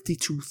over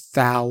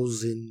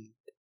 52,000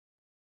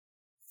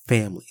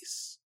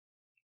 families.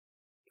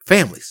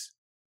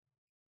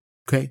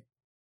 Okay?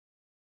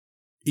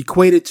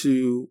 Equated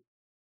to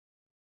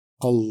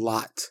a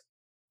lot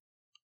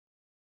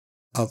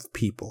of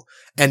people.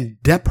 And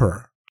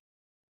Deptford,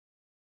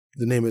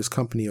 the name of his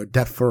company, or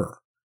Deptford,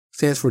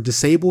 stands for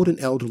Disabled and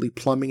Elderly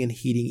Plumbing and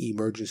Heating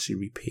Emergency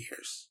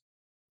Repairs.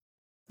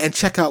 And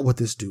check out what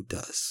this dude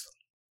does.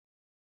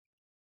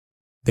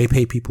 They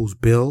pay people's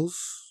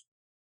bills.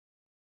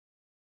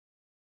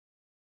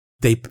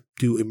 They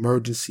do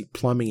emergency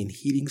plumbing and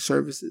heating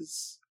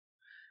services.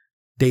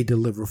 They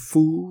deliver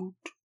food.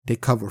 They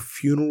cover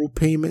funeral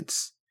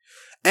payments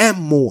and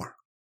more.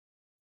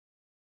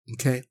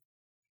 Okay.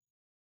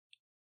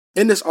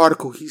 In this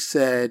article, he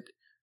said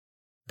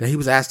that he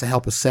was asked to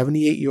help a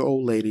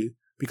 78-year-old lady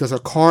because her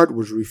card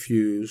was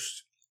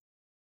refused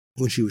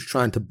when she was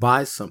trying to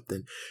buy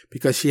something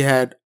because she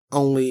had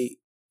only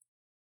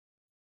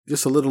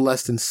just a little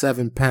less than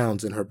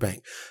 £7 in her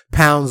bank.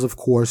 Pounds, of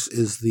course,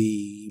 is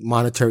the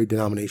monetary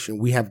denomination.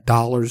 We have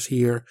dollars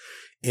here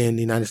in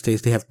the United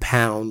States. They have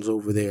pounds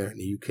over there in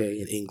the UK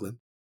and England.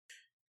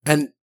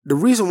 And the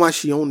reason why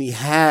she only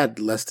had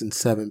less than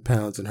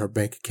 £7 in her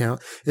bank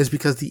account is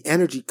because the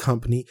energy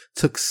company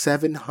took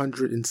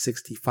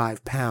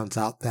 £765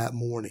 out that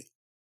morning.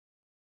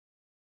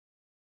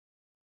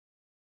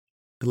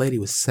 The lady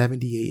was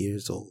 78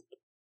 years old.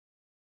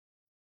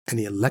 And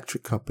the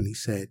electric company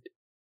said,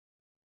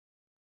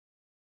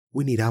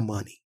 we need our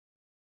money.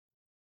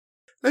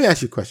 Let me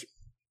ask you a question.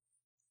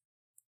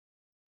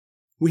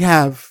 We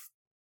have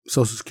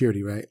Social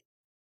Security, right?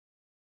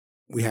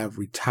 We have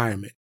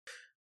retirement.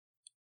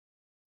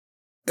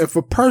 If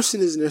a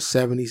person is in their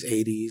 70s,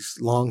 80s,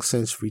 long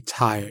since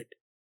retired,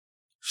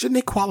 shouldn't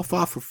they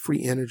qualify for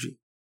free energy?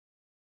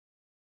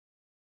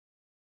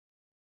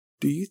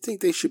 Do you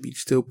think they should be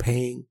still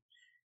paying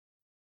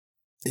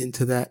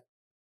into that?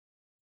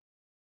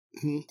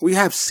 We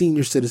have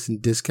senior citizen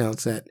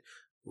discounts at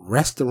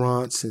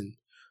restaurants and,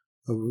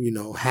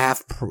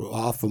 half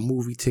off a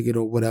movie ticket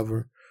or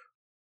whatever.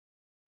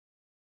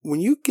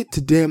 When you get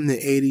to damn near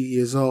 80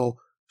 years old,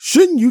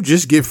 shouldn't you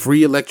just get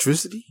free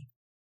electricity?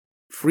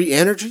 Free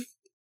energy?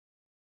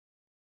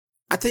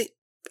 I think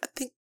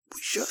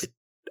we should.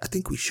 I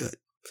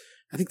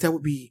think that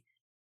would be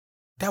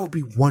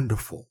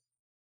wonderful.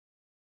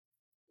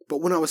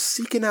 But when I was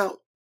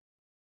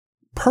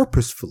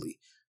purposefully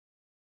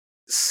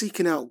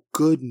seeking out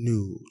good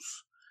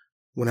news,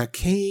 when I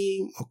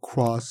came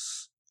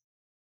across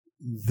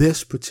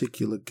this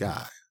particular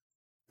guy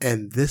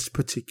and this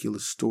particular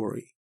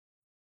story,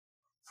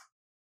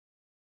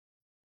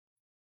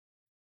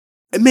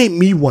 it made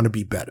me want to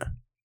be better.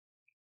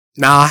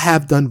 Now, I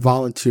have done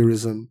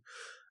volunteerism,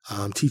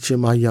 teaching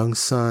my young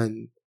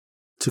son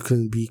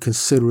to be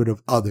considerate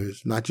of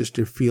others, not just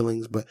their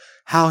feelings, but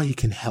how he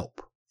can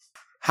help,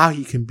 how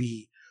he can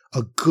be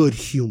a good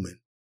human.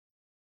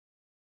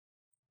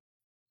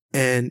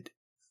 And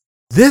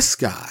this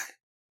guy,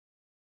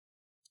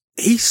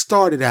 he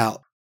started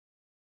out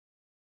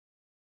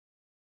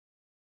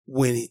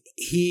when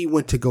he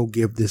went to go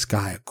give this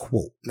guy a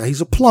quote. Now,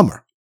 he's a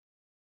plumber,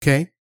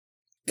 okay?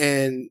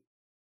 And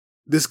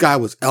this guy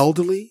was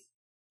elderly.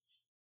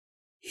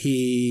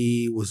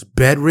 He was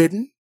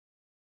bedridden.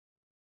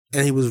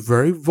 And he was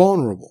very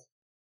vulnerable.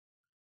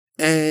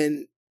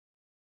 And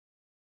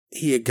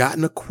he had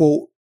gotten a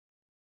quote,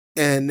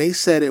 and they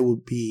said it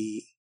would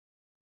be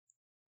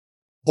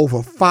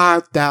over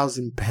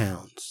 5,000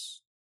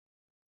 pounds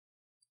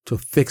to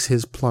fix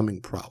his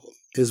plumbing problem,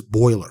 his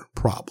boiler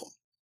problem.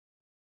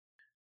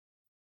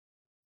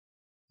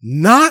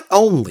 Not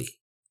only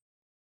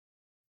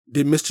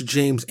did Mr.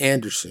 James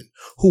Anderson,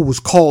 who was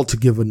called to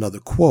give another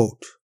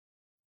quote,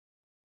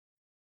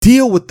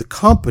 deal with the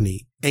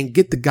company and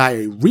get the guy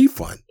a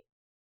refund,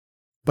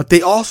 but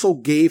they also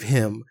gave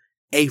him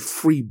a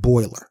free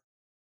boiler.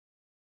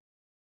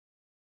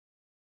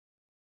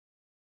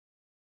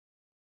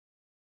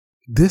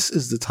 This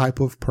is the type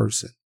of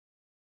person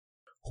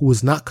who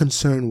is not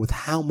concerned with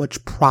how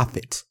much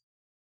profit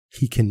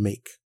he can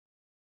make,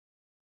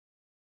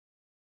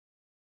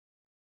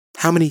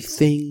 how many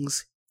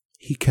things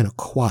he can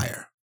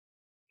acquire,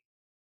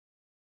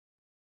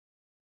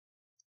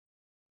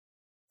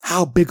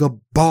 how big a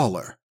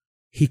baller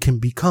he can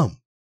become.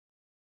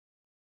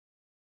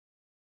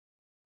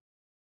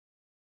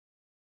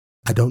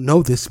 I don't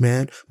know this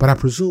man, but I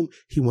presume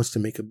he wants to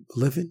make a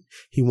living.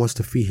 He wants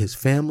to feed his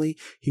family.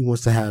 He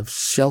wants to have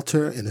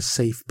shelter and a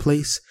safe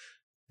place.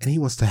 And he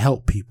wants to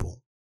help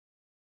people.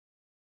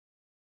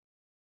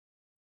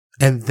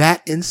 And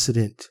that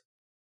incident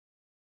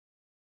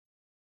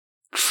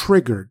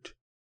triggered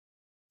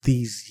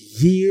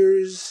these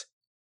years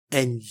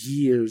and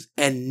years,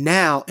 and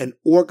now an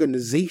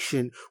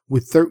organization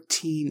with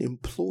 13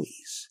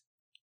 employees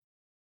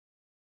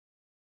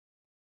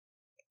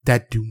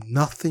that do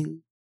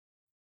nothing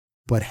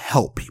but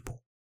help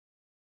people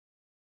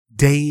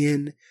day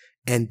in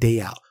and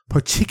day out,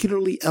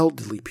 particularly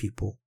elderly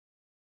people,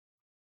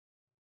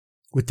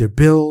 with their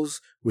bills,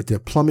 with their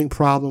plumbing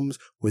problems,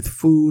 with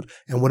food,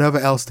 and whatever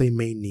else they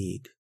may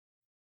need.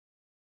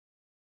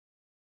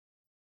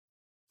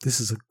 This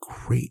is a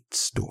great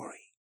story.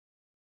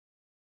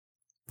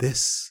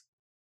 This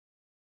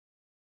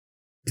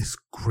is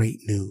great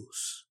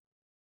news.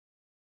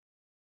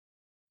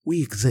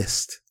 We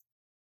exist,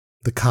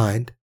 the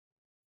kind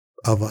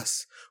of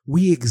us.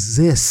 We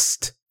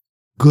exist,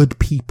 good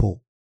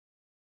people.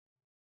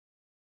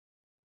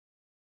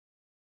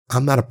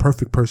 I'm not a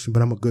perfect person,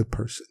 but I'm a good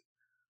person.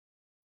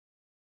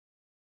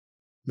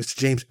 Mr.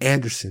 James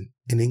Anderson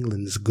in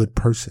England is a good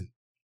person.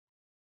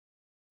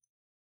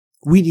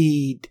 We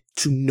need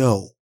to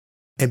know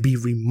and be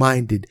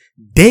reminded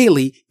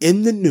daily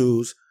in the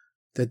news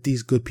that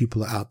these good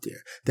people are out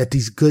there, that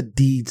these good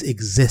deeds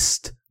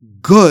exist.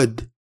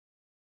 Good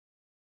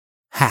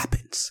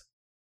happens.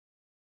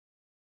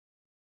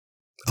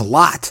 A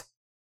lot.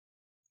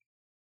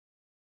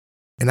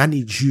 And I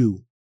need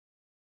you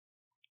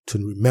to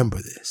remember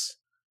this.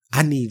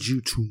 I need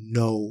you to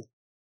know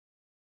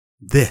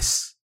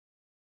this.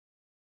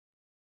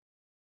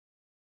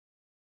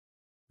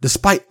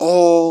 Despite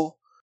all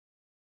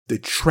the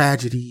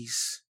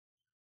tragedies,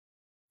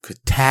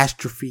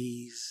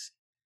 catastrophes,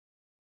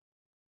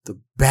 the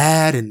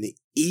bad and the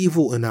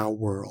evil in our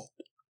world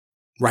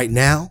right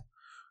now,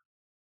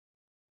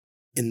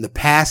 in the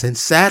past, and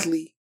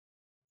sadly,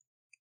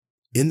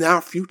 in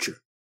our future,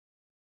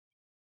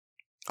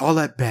 all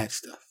that bad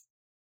stuff,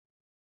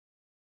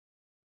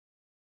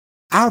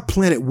 our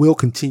planet will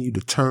continue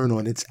to turn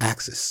on its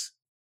axis.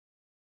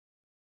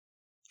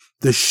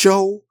 The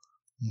show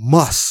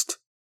must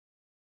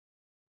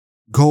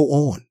go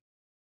on.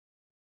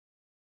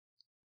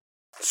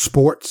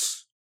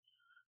 Sports,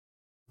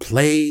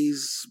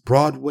 plays,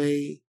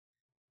 Broadway,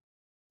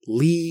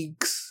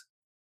 leagues,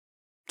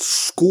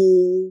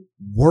 school,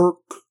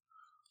 work,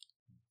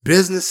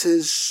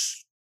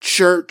 businesses,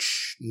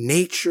 church,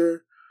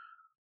 nature,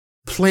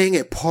 playing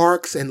at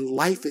parks, and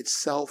life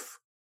itself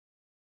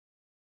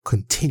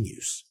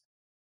continues.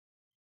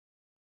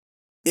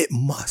 It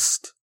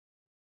must.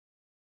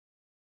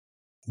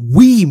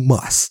 We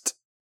must.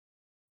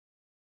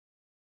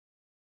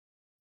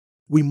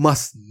 We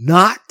must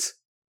not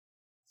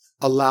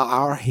allow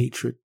our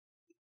hatred.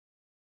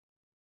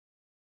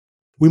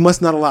 We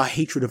must not allow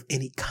hatred of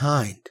any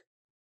kind.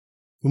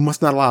 We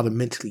must not allow the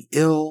mentally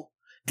ill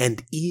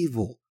and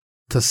evil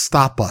to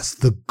stop us,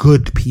 the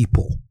good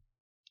people,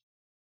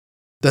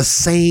 the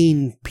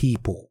sane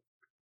people,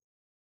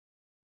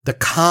 the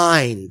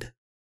kind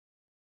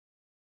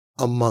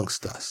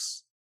amongst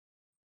us,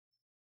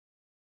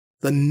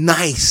 the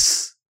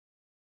nice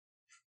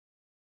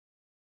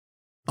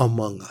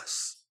among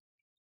us.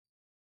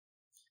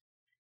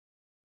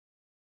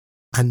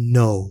 I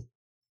know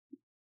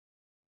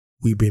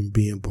we've been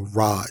being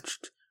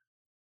barraged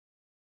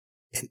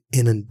and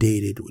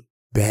inundated with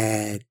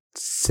bad,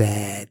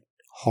 sad,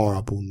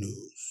 horrible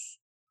news.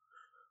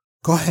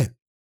 Go ahead,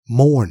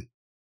 mourn,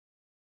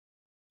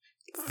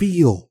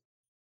 feel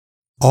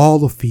all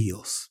the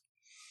feels,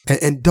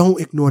 and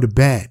don't ignore the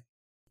bad,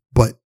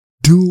 but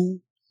do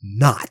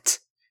not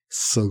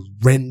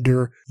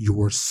surrender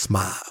your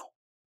smile.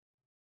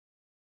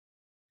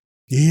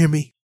 You hear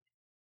me?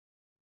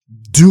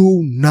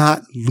 Do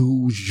not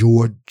lose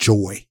your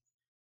joy.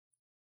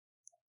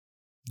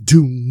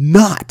 Do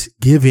not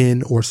give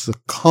in or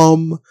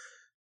succumb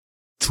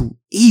to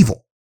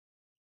evil.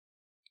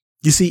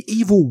 You see,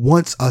 evil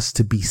wants us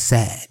to be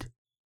sad.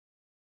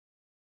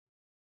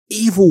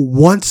 Evil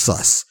wants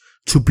us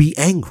to be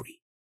angry.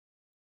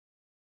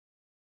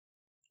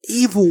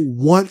 Evil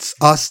wants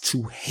us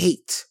to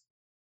hate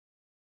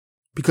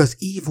because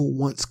evil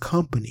wants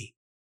company.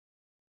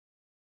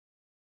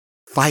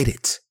 Fight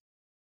it.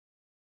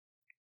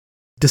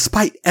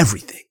 Despite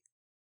everything,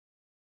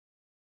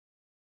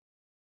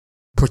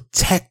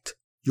 protect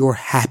your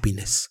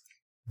happiness.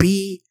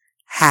 Be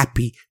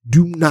happy.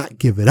 Do not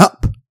give it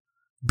up.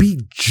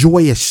 Be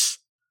joyous.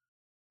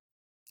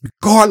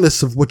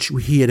 Regardless of what you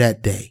hear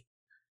that day.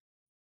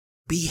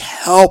 Be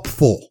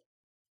helpful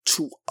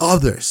to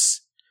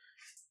others.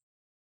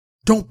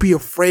 Don't be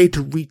afraid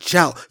to reach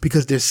out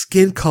because their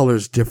skin color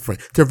is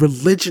different. Their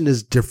religion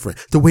is different.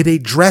 The way they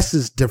dress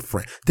is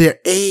different. Their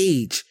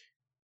age,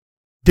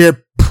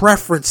 their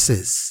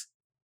preferences.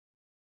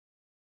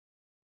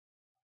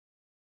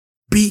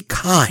 Be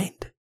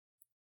kind.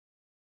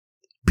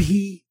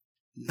 Be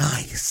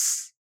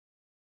nice.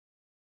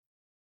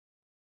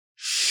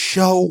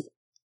 Show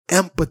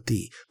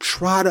empathy.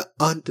 Try to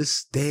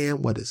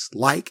understand what it's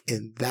like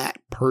in that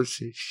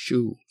person's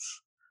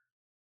shoes.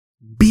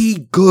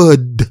 Be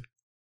good.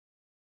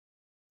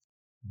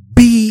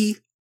 Be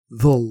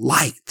the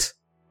light.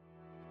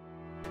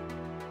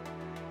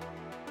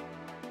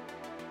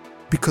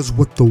 Because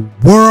what the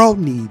world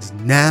needs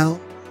now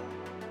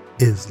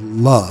is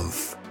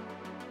love.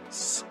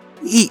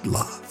 Sweet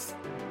love.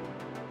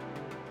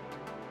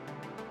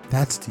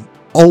 That's the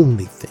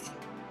only thing.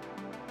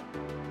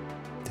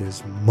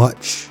 There's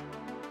much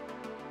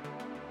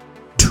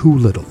too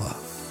little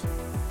of.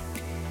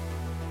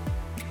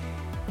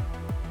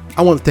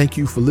 I want to thank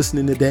you for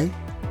listening today.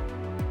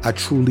 I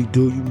truly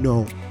do. You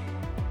know,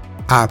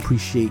 I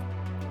appreciate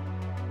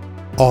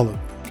all of you.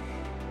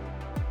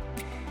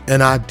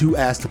 And I do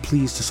ask to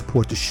please to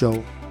support the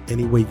show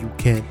any way you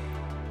can.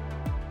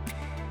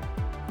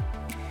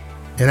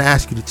 And I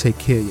ask you to take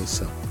care of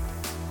yourself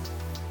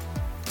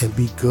and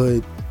be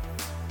good,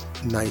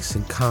 nice,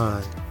 and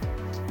kind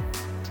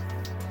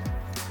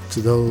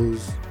to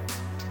those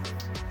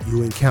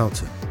you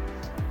encounter.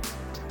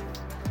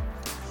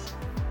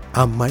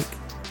 I'm Mike,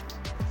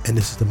 and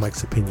this is the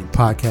Mike's Opinion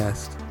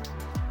Podcast.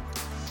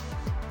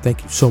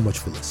 Thank you so much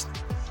for listening.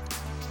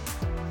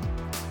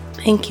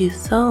 Thank you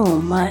so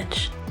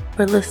much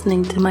for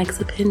listening to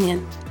Mike's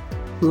Opinion.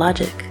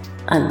 Logic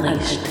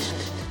Unleashed.